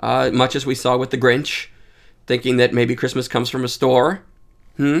 much as we saw with the Grinch, thinking that maybe Christmas comes from a store.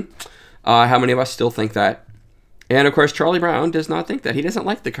 How many of us still think that? And of course, Charlie Brown does not think that. He doesn't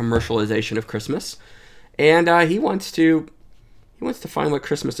like the commercialization of Christmas, and he wants to find what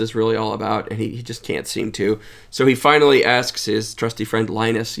Christmas is really all about, and he just can't seem to. So he finally asks his trusty friend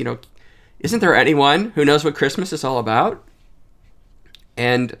Linus, isn't there anyone who knows what Christmas is all about?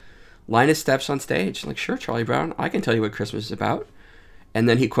 And Linus steps on stage, like, sure, Charlie Brown, I can tell you what Christmas is about. And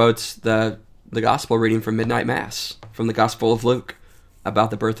then he quotes the gospel reading from Midnight Mass, from the Gospel of Luke,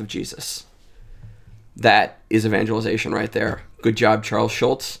 about the birth of Jesus. That is evangelization right there. Good job, Charles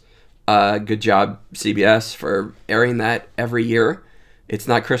Schultz. Good job, CBS, for airing that every year. It's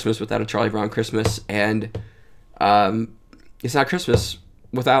not Christmas without A Charlie Brown Christmas, and it's not Christmas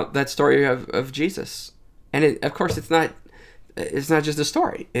without that story of Jesus. And of course, it's not just a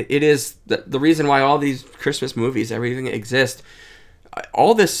story. It is the reason why all these Christmas movies, everything exists.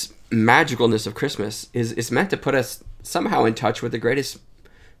 All this magicalness of Christmas is meant to put us somehow in touch with the greatest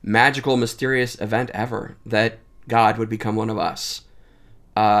magical, mysterious event ever, that God would become one of us.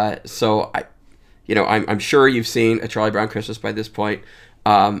 So I'm sure you've seen A Charlie Brown Christmas by this point,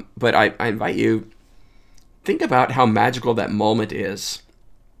 but I invite you, think about how magical that moment is,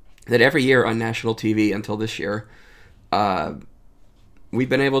 that every year on national TV until this year, we've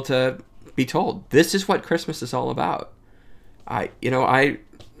been able to be told, this is what Christmas is all about.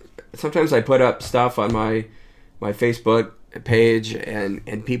 Sometimes I put up stuff on my Facebook page,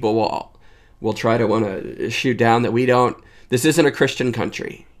 and people will try to want to shoot down that this isn't a Christian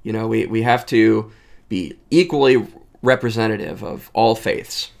country. We have to be equally representative of all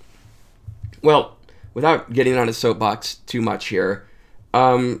faiths. Well, without getting on a soapbox too much here,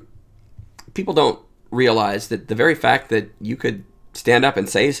 people don't realize that the very fact that you could stand up and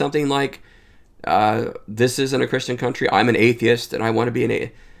say something like, this isn't a Christian country, I'm an atheist and I want to be an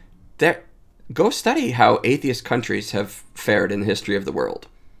atheist. Go study how atheist countries have fared in the history of the world.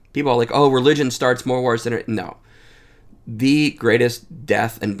 People are like, oh, religion starts more wars than it. No. The greatest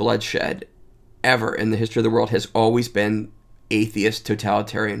death and bloodshed ever in the history of the world has always been atheist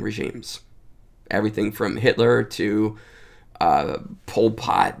totalitarian regimes. Everything from Hitler to Pol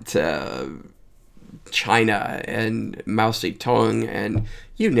Pot to China and Mao Zedong, and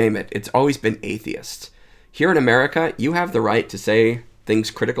you name it. It's always been atheist. Here in America, you have the right to say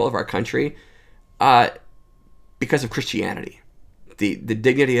things critical of our country because of Christianity, the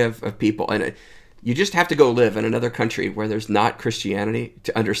dignity of people. And you just have to go live in another country where there's not Christianity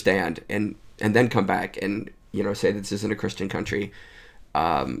to understand, and then come back and say this isn't a Christian country.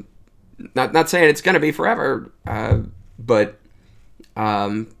 Not saying it's going to be forever, but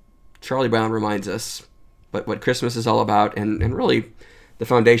Charlie Brown reminds us what Christmas is all about, and really the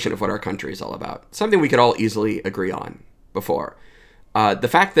foundation of what our country is all about. Something we could all easily agree on before. The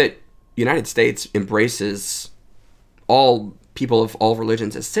fact that the United States embraces all people of all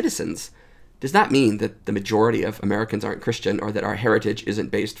religions as citizens does not mean that the majority of Americans aren't Christian, or that our heritage isn't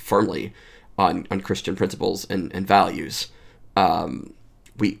based firmly on Christian principles and values.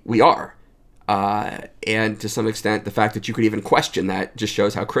 We are. And to some extent, the fact that you could even question that just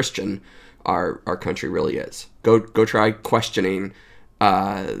shows how Christian our country really is. Go try questioning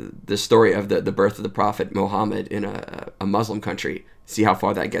the story of the birth of the Prophet Muhammad in a Muslim country. See how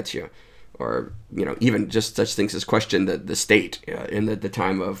far that gets you. Or, even just such things as question the state in the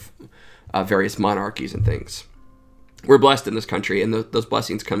time of various monarchies and things. We're blessed in this country, and those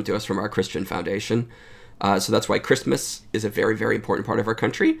blessings come to us from our Christian foundation. So that's why Christmas is a very, very important part of our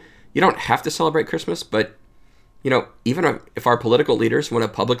country. You don't have to celebrate Christmas, but, even if our political leaders want to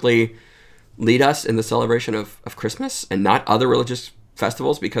publicly lead us in the celebration of Christmas and not other religious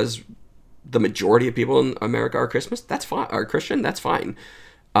festivals, because the majority of people in America are Christian, that's fine.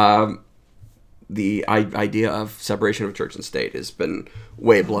 The idea of separation of church and state has been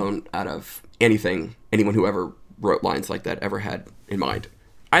way blown out of anyone who ever wrote lines like that ever had in mind.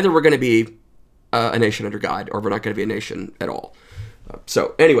 Either we're going to be a nation under God, or we're not going to be a nation at all.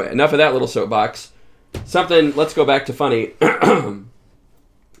 So anyway, enough of that little soapbox. Let's go back to funny. I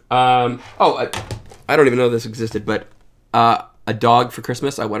don't even know this existed, but a dog for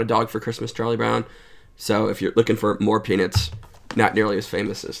Christmas. I want a dog for Christmas, Charlie Brown. So if you're looking for more Peanuts, not nearly as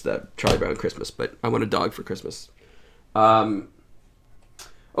famous as the Charlie Brown Christmas, but I want a dog for Christmas. Okay,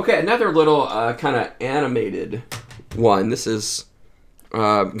 another little kind of animated one. This is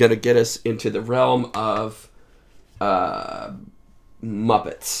going to get us into the realm of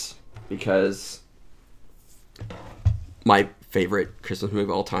Muppets, because my favorite Christmas movie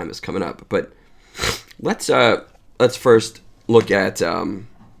of all time is coming up. But let's first look at A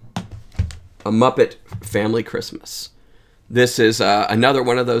Muppet Family Christmas. This is another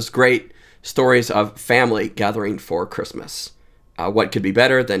one of those great stories of family gathering for Christmas. What could be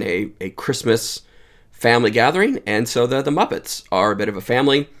better than a Christmas family gathering? And so the Muppets are a bit of a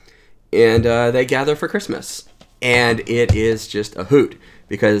family, and they gather for Christmas. And it is just a hoot,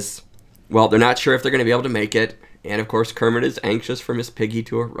 because, well, they're not sure if they're going to be able to make it. And, of course, Kermit is anxious for Miss Piggy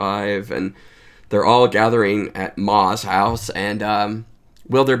to arrive, and they're all gathering at Ma's house, and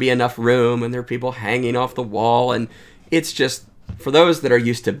will there be enough room? And there are people hanging off the wall, and it's just, for those that are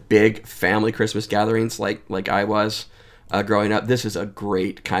used to big family Christmas gatherings like I was growing up, this is a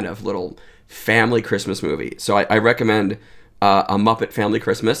great kind of little family Christmas movie. So I recommend A Muppet Family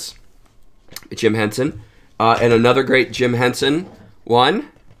Christmas, Jim Henson, and another great Jim Henson one.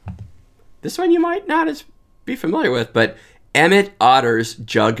 This one you might not be familiar with, but Emmett Otter's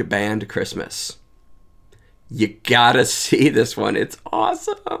Jug Band Christmas. You gotta see this one. It's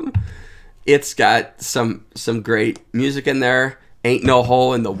awesome. It's got some great music in there. Ain't No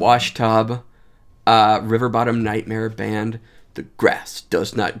Hole in the Wash Tub. River Bottom Nightmare Band. The grass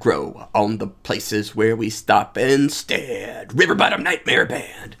does not grow on the places where we stop instead. River Bottom Nightmare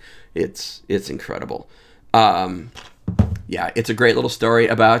Band. It's incredible. Yeah, it's a great little story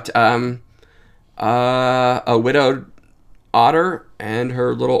about a widowed otter and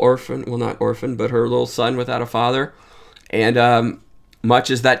her little orphan, well, not orphan, but her little son without a father. And much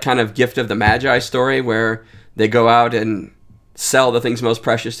as that kind of Gift of the Magi story, where they go out and sell the things most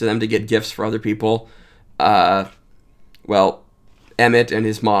precious to them to get gifts for other people, well, Emmett and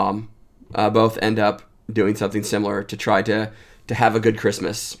his mom both end up doing something similar to try to have a good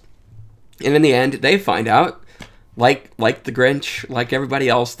Christmas. And in the end, they find out, like the Grinch, like everybody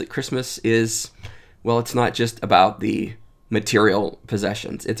else, that Christmas is, well, it's not just about the material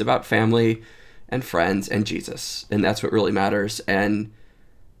possessions. It's about family and friends and Jesus. And that's what really matters. And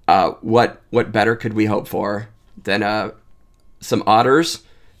what better could we hope for than some otters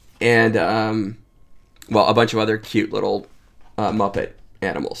and, well, a bunch of other cute little Muppet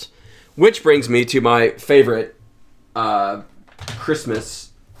animals. Which brings me to my favorite Christmas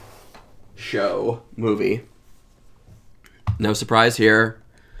show movie. No surprise here.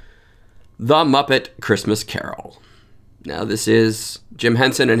 The Muppet Christmas Carol. Now, this is Jim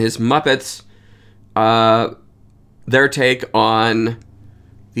Henson and his Muppets, their take on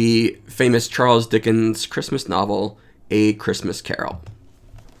the famous Charles Dickens Christmas novel, A Christmas Carol.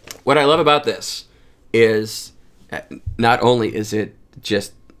 What I love about this is not only is it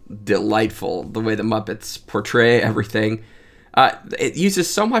just delightful, the way the Muppets portray everything, it uses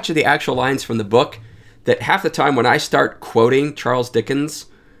so much of the actual lines from the book that half the time when I start quoting Charles Dickens,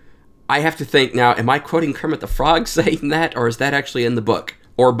 I have to think, now, am I quoting Kermit the Frog saying that, or is that actually in the book?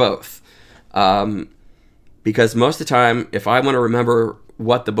 Or both. Because most of the time, if I want to remember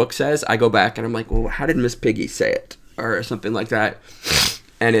what the book says, I go back and I'm like, well, how did Miss Piggy say it? Or something like that.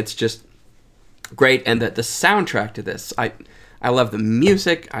 And it's just great. And the soundtrack to this, I love the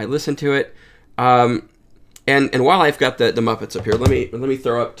music. I listen to it. And while I've got the Muppets up here, let me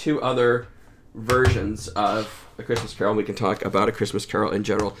throw up two other versions of A Christmas Carol. We can talk about A Christmas Carol in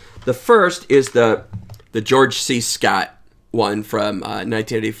general. The first is the George C. Scott one from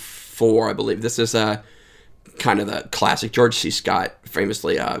 1984, I believe. This is kind of the classic. George C. Scott,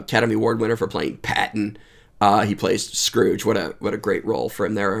 famously Academy Award winner for playing Patton. He plays Scrooge. What a great role for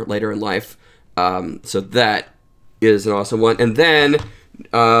him there later in life. So that is an awesome one. And then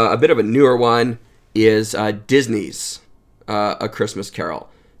a bit of a newer one is Disney's A Christmas Carol.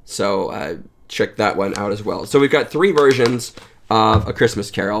 So check that one out as well. So we've got three versions of A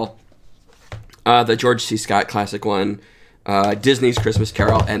Christmas Carol. The George C. Scott classic one, Disney's Christmas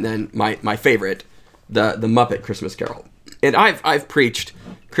Carol, and then my favorite, the Muppet Christmas Carol. And I've preached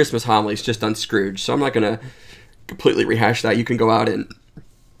Christmas homilies just on Scrooge, so I'm not going to completely rehash that. You can go out and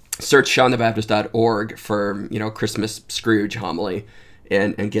search SeanTheBaptist.org for, Christmas Scrooge homily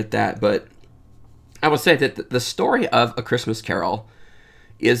and get that. But I will say that the story of A Christmas Carol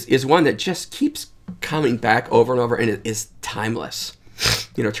is one that just keeps coming back over and over, and it is timeless.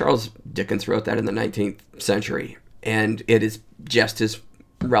 You know, Charles Dickens wrote that in the 19th century, and it is just as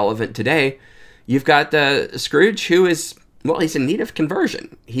relevant today. You've got Scrooge, who is, well, he's in need of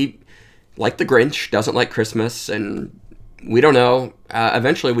conversion. He, like the Grinch, doesn't like Christmas, and we don't know.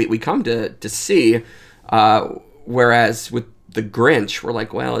 Eventually, we come to see, whereas with the Grinch, we're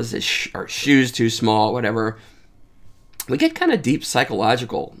like, well, is our shoes too small, whatever. We get kind of deep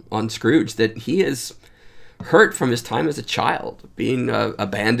psychological on Scrooge, that he is hurt from his time as a child, being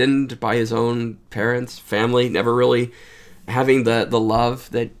abandoned by his own parents, family, never really having the love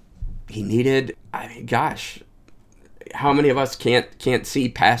that he needed. I mean, gosh, how many of us can't see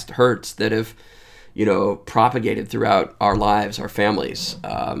past hurts that have, you know, propagated throughout our lives, our families,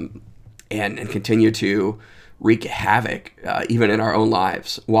 and continue to wreak havoc even in our own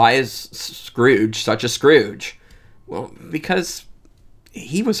lives? Why is Scrooge such a Scrooge? Well, because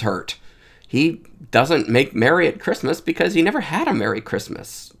he was hurt. He doesn't make merry at Christmas because he never had a Merry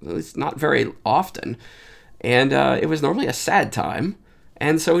Christmas, at least not very often. And it was normally a sad time.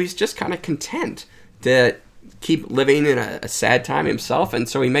 And so he's just kind of content to keep living in a sad time himself. And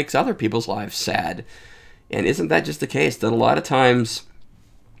so he makes other people's lives sad. And isn't that just the case that a lot of times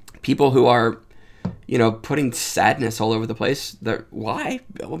people who are, you know, putting sadness all over the place, why?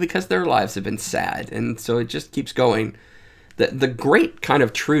 Well, because their lives have been sad. And so it just keeps going. The great kind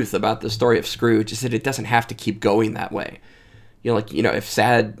of truth about the story of Scrooge is that it doesn't have to keep going that way. If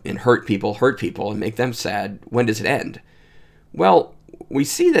sad and hurt people and make them sad, when does it end? Well, we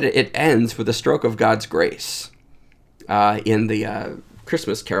see that it ends with a stroke of God's grace. In the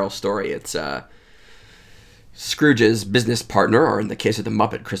Christmas Carol story, it's Scrooge's business partner, or in the case of the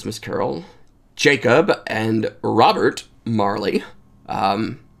Muppet Christmas Carol, Jacob and Robert Marley.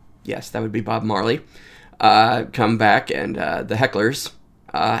 Yes, that would be Bob Marley. Come back, and the hecklers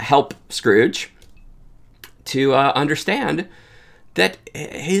help Scrooge to understand that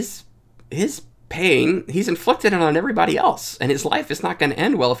his pain, he's inflicted it on everybody else, and his life is not going to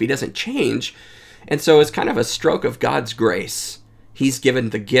end well if he doesn't change. And so it's kind of a stroke of God's grace. He's given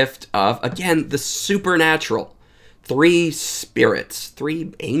the gift of, again, the supernatural. 3 spirits,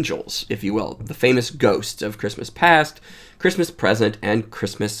 3 angels, if you will, the famous ghosts of Christmas past, Christmas present, and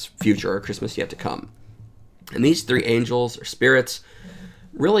Christmas future, or Christmas yet to come. And these 3 angels or spirits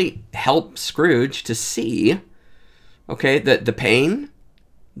really help Scrooge to see, okay, the pain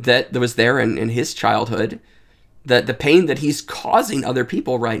that was there in his childhood, the pain that he's causing other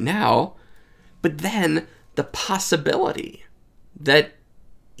people right now, but then the possibility that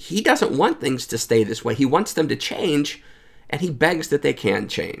he doesn't want things to stay this way. He wants them to change, and he begs that they can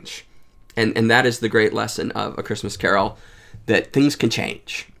change. And that is the great lesson of A Christmas Carol, that things can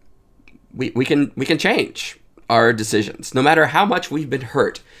change. We can change our decisions, no matter how much we've been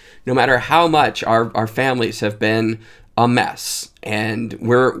hurt, no matter how much our families have been a mess, and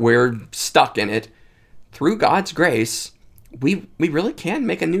we're stuck in it. Through God's grace, we really can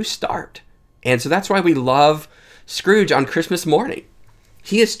make a new start. And so that's why we love Scrooge on Christmas morning.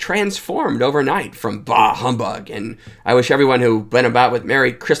 He is transformed overnight from bah humbug, and I wish everyone who went about with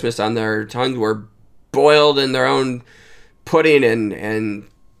Merry Christmas on their tongue were boiled in their own pudding and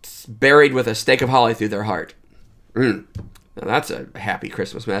buried with a stake of holly through their heart. Now that's a happy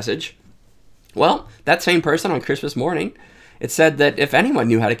Christmas message. Well, that same person on Christmas morning, it said that if anyone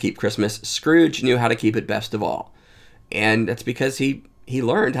knew how to keep Christmas, Scrooge knew how to keep it best of all. And that's because he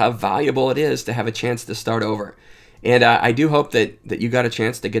learned how valuable it is to have a chance to start over. And I do hope that you got a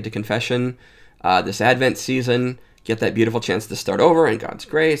chance to get to confession this Advent season, get that beautiful chance to start over in God's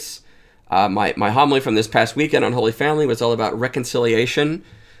grace. My homily from this past weekend on Holy Family was all about reconciliation,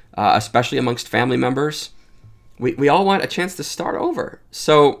 especially amongst family members. We all want a chance to start over.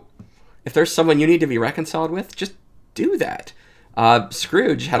 So if there's someone you need to be reconciled with, just do that.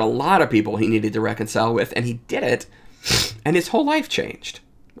 Scrooge had a lot of people he needed to reconcile with, and he did it, and his whole life changed.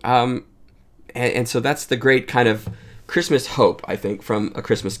 And so that's the great kind of Christmas hope, I think, from A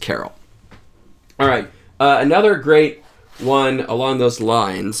Christmas Carol. All right, another great one along those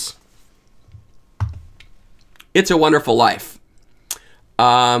lines, It's a Wonderful Life.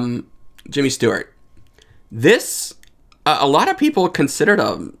 Jimmy Stewart. This, a lot of people considered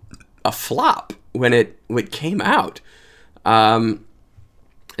a flop when it came out. Again,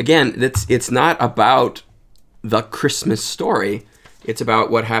 it's not about the Christmas story. It's about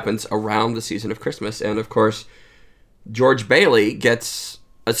what happens around the season of Christmas. And of course, George Bailey gets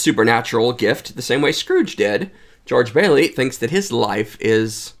a supernatural gift the same way Scrooge did. George Bailey thinks that his life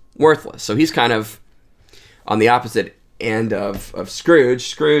is worthless. So he's kind of on the opposite of Scrooge.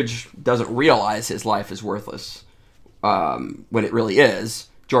 Scrooge doesn't realize his life is worthless when it really is.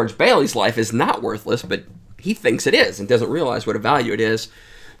 George Bailey's life is not worthless, but he thinks it is and doesn't realize what a value it is.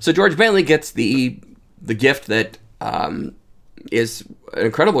 So George Bailey gets the gift that is an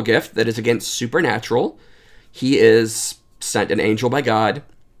incredible gift that is, again, supernatural. He is sent an angel by God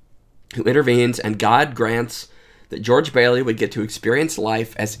who intervenes, and God grants that George Bailey would get to experience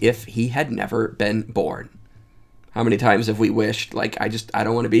life as if he had never been born. How many times have we wished, like, I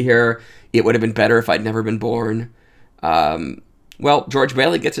don't want to be here. It would have been better if I'd never been born. Well, George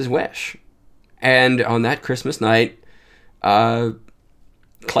Bailey gets his wish. And on that Christmas night,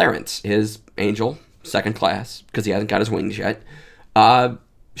 Clarence, his angel, second class, because he hasn't got his wings yet,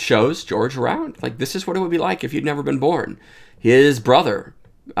 shows George around. Like, this is what it would be like if you'd never been born. His brother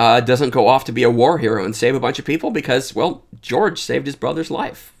doesn't go off to be a war hero and save a bunch of people because, well, George saved his brother's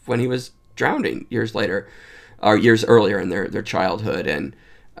life when he was drowning years earlier in their childhood. And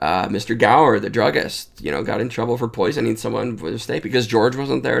Mr. Gower, the druggist, got in trouble for poisoning someone with a mistake because George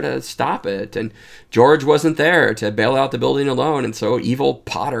wasn't there to stop it. And George wasn't there to bail out the building alone. And so evil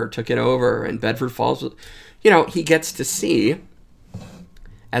Potter took it over, and Bedford Falls, he gets to see,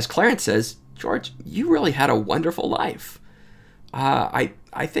 as Clarence says, George, you really had a wonderful life.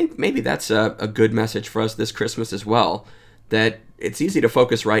 I think maybe that's a good message for us this Christmas as well, that it's easy to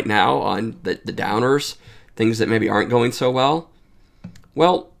focus right now on the downers, things that maybe aren't going so well.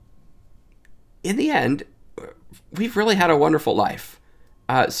 Well, in the end, we've really had a wonderful life.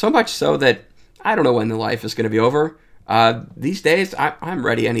 So much so that I don't know when the life is going to be over. These days, I'm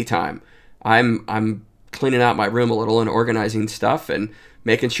ready anytime. I'm cleaning out my room a little and organizing stuff and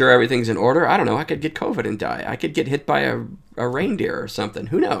making sure everything's in order. I don't know. I could get COVID and die. I could get hit by a reindeer or something.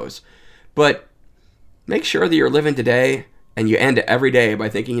 Who knows? But make sure that you're living today, and you end every day by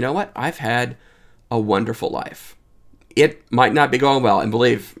thinking, you know what? I've had a wonderful life. It might not be going well. And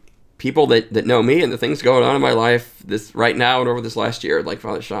believe, people that know me and the things going on in my life this right now and over this last year, like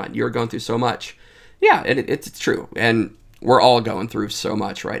Father Sean, you're going through so much. Yeah, it's true. And we're all going through so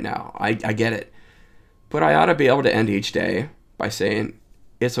much right now. I get it. But I ought to be able to end each day by saying,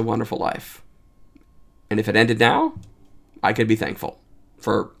 it's a wonderful life. And if it ended now, I could be thankful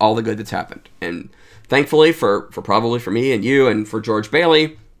for all the good that's happened. And thankfully for probably for me and you and for George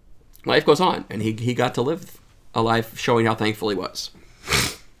Bailey, life goes on. And he got to live a life showing how thankful he was.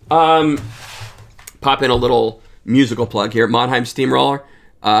 Pop in a little musical plug here. Mannheim Steamroller.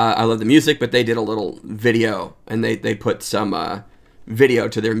 I love the music, but they did a little video. And they put some video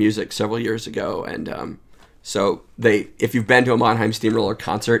to their music several years ago. And so if you've been to a Mannheim Steamroller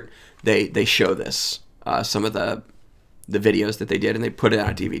concert, they show this, some of the videos that they did, and they put it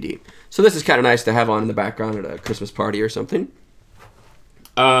on a DVD. So this is kind of nice to have on in the background at a Christmas party or something.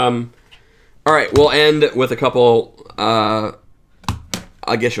 All right, we'll end with a couple, I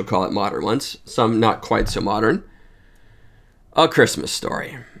guess you'll call it modern ones. Some not quite so modern. A Christmas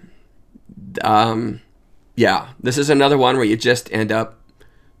Story. Yeah, this is another one where you just end up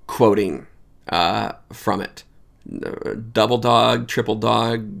quoting from it. Double dog, triple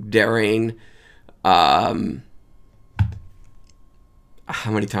dog, daring. How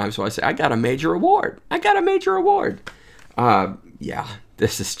many times do I say, I got a major award? Yeah,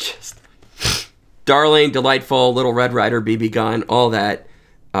 this is just darling, delightful, Little Red Ryder, BB gun, all that.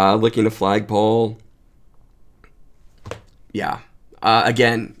 Licking a flagpole. Yeah.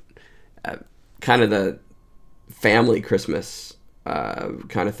 Again, kind of the family Christmas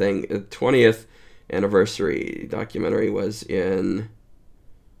kind of thing. The 20th anniversary documentary was in,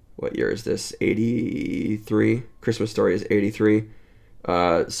 what year is this? 83. Christmas Story is 83.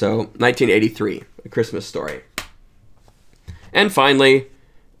 So 1983, A Christmas Story. And finally,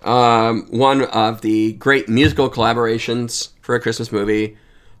 one of the great musical collaborations for a Christmas movie,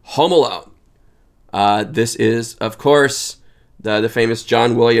 Home Alone. This is, of course, the famous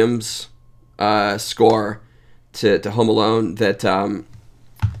John Williams score to Home Alone. That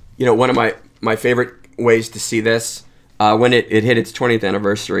one of my favorite ways to see this, when it hit its 20th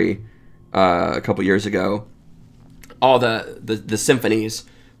anniversary a couple years ago, all the symphonies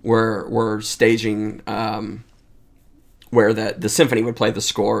were staging where the symphony would play the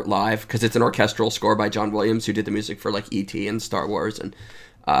score live, because it's an orchestral score by John Williams, who did the music for like E.T. and Star Wars and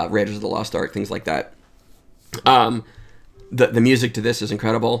Raiders of the Lost Ark, things like that. The music to this is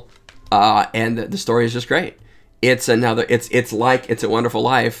incredible, and the story is just great. It's like It's a Wonderful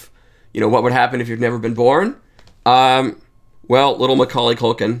Life. What would happen if you've never been born? Well, little Macaulay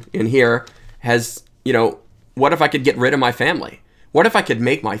Culkin in here has, what if I could get rid of my family? What if I could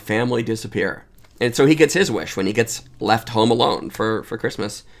make my family disappear? And so he gets his wish when he gets left home alone for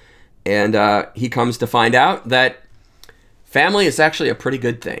Christmas. And he comes to find out that family is actually a pretty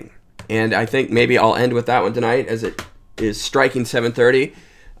good thing. And I think maybe I'll end with that one tonight, as it is striking 7:30,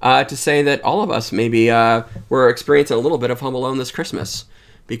 to say that all of us maybe we're experiencing a little bit of Home Alone this Christmas.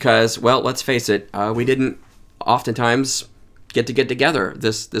 Because, well, let's face it, we didn't oftentimes get together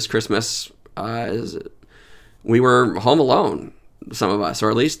this Christmas. We were home alone, some of us, or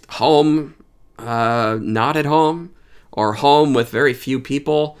at least home, not at home, or home with very few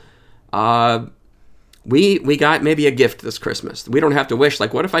people. We got maybe a gift this Christmas. We don't have to wish,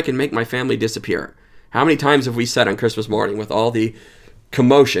 like, what if I can make my family disappear? How many times have we said on Christmas morning with all the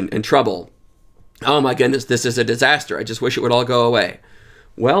commotion and trouble, oh my goodness, this is a disaster. I just wish it would all go away.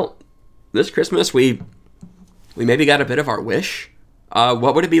 Well, this Christmas, we maybe got a bit of our wish.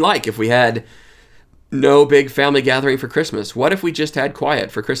 What would it be like if we had no big family gathering for Christmas? What if we just had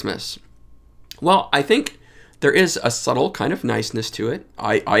quiet for Christmas? Well, I think there is a subtle kind of niceness to it.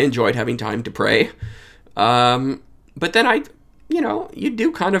 I enjoyed having time to pray. But then you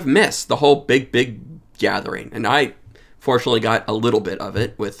do kind of miss the whole big gathering. And I fortunately got a little bit of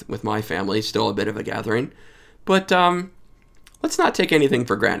it with my family, still a bit of a gathering. But let's not take anything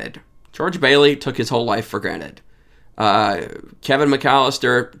for granted. George Bailey took his whole life for granted. Kevin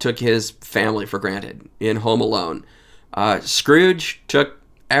McAllister took his family for granted in Home Alone. Scrooge took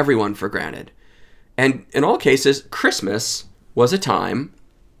everyone for granted. And in all cases, Christmas was a time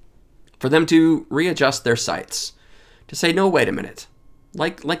for them to readjust their sights. To say, no, wait a minute.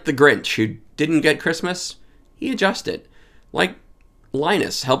 Like the Grinch who didn't get Christmas, he adjusted. Like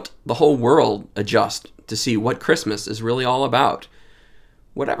Linus helped the whole world adjust to see what Christmas is really all about.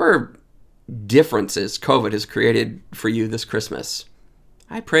 Whatever differences COVID has created for you this Christmas,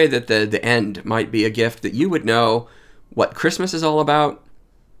 I pray that the end might be a gift that you would know what Christmas is all about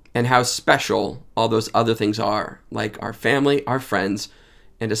and how special all those other things are, like our family, our friends,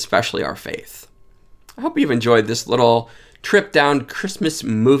 and especially our faith. I hope you've enjoyed this little trip down Christmas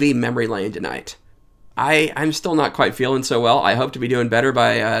movie memory lane tonight. I'm still not quite feeling so well. I hope to be doing better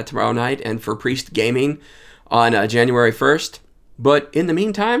by tomorrow night and for Priest Gaming on January 1st. But in the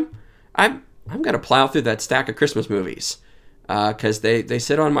meantime, I'm going to plow through that stack of Christmas movies because they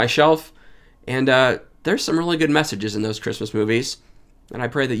sit on my shelf, and there's some really good messages in those Christmas movies, and I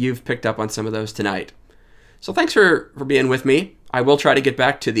pray that you've picked up on some of those tonight. So thanks for being with me. I will try to get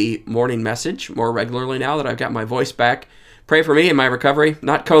back to the morning message more regularly now that I've got my voice back. Pray for me in my recovery,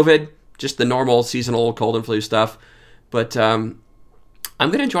 not COVID, just the normal seasonal cold and flu stuff. But I'm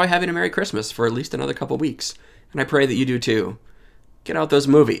going to enjoy having a Merry Christmas for at least another couple weeks, and I pray that you do too. Get out those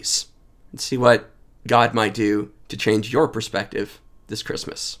movies and see what God might do to change your perspective this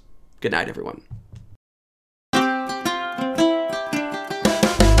Christmas. Good night, everyone.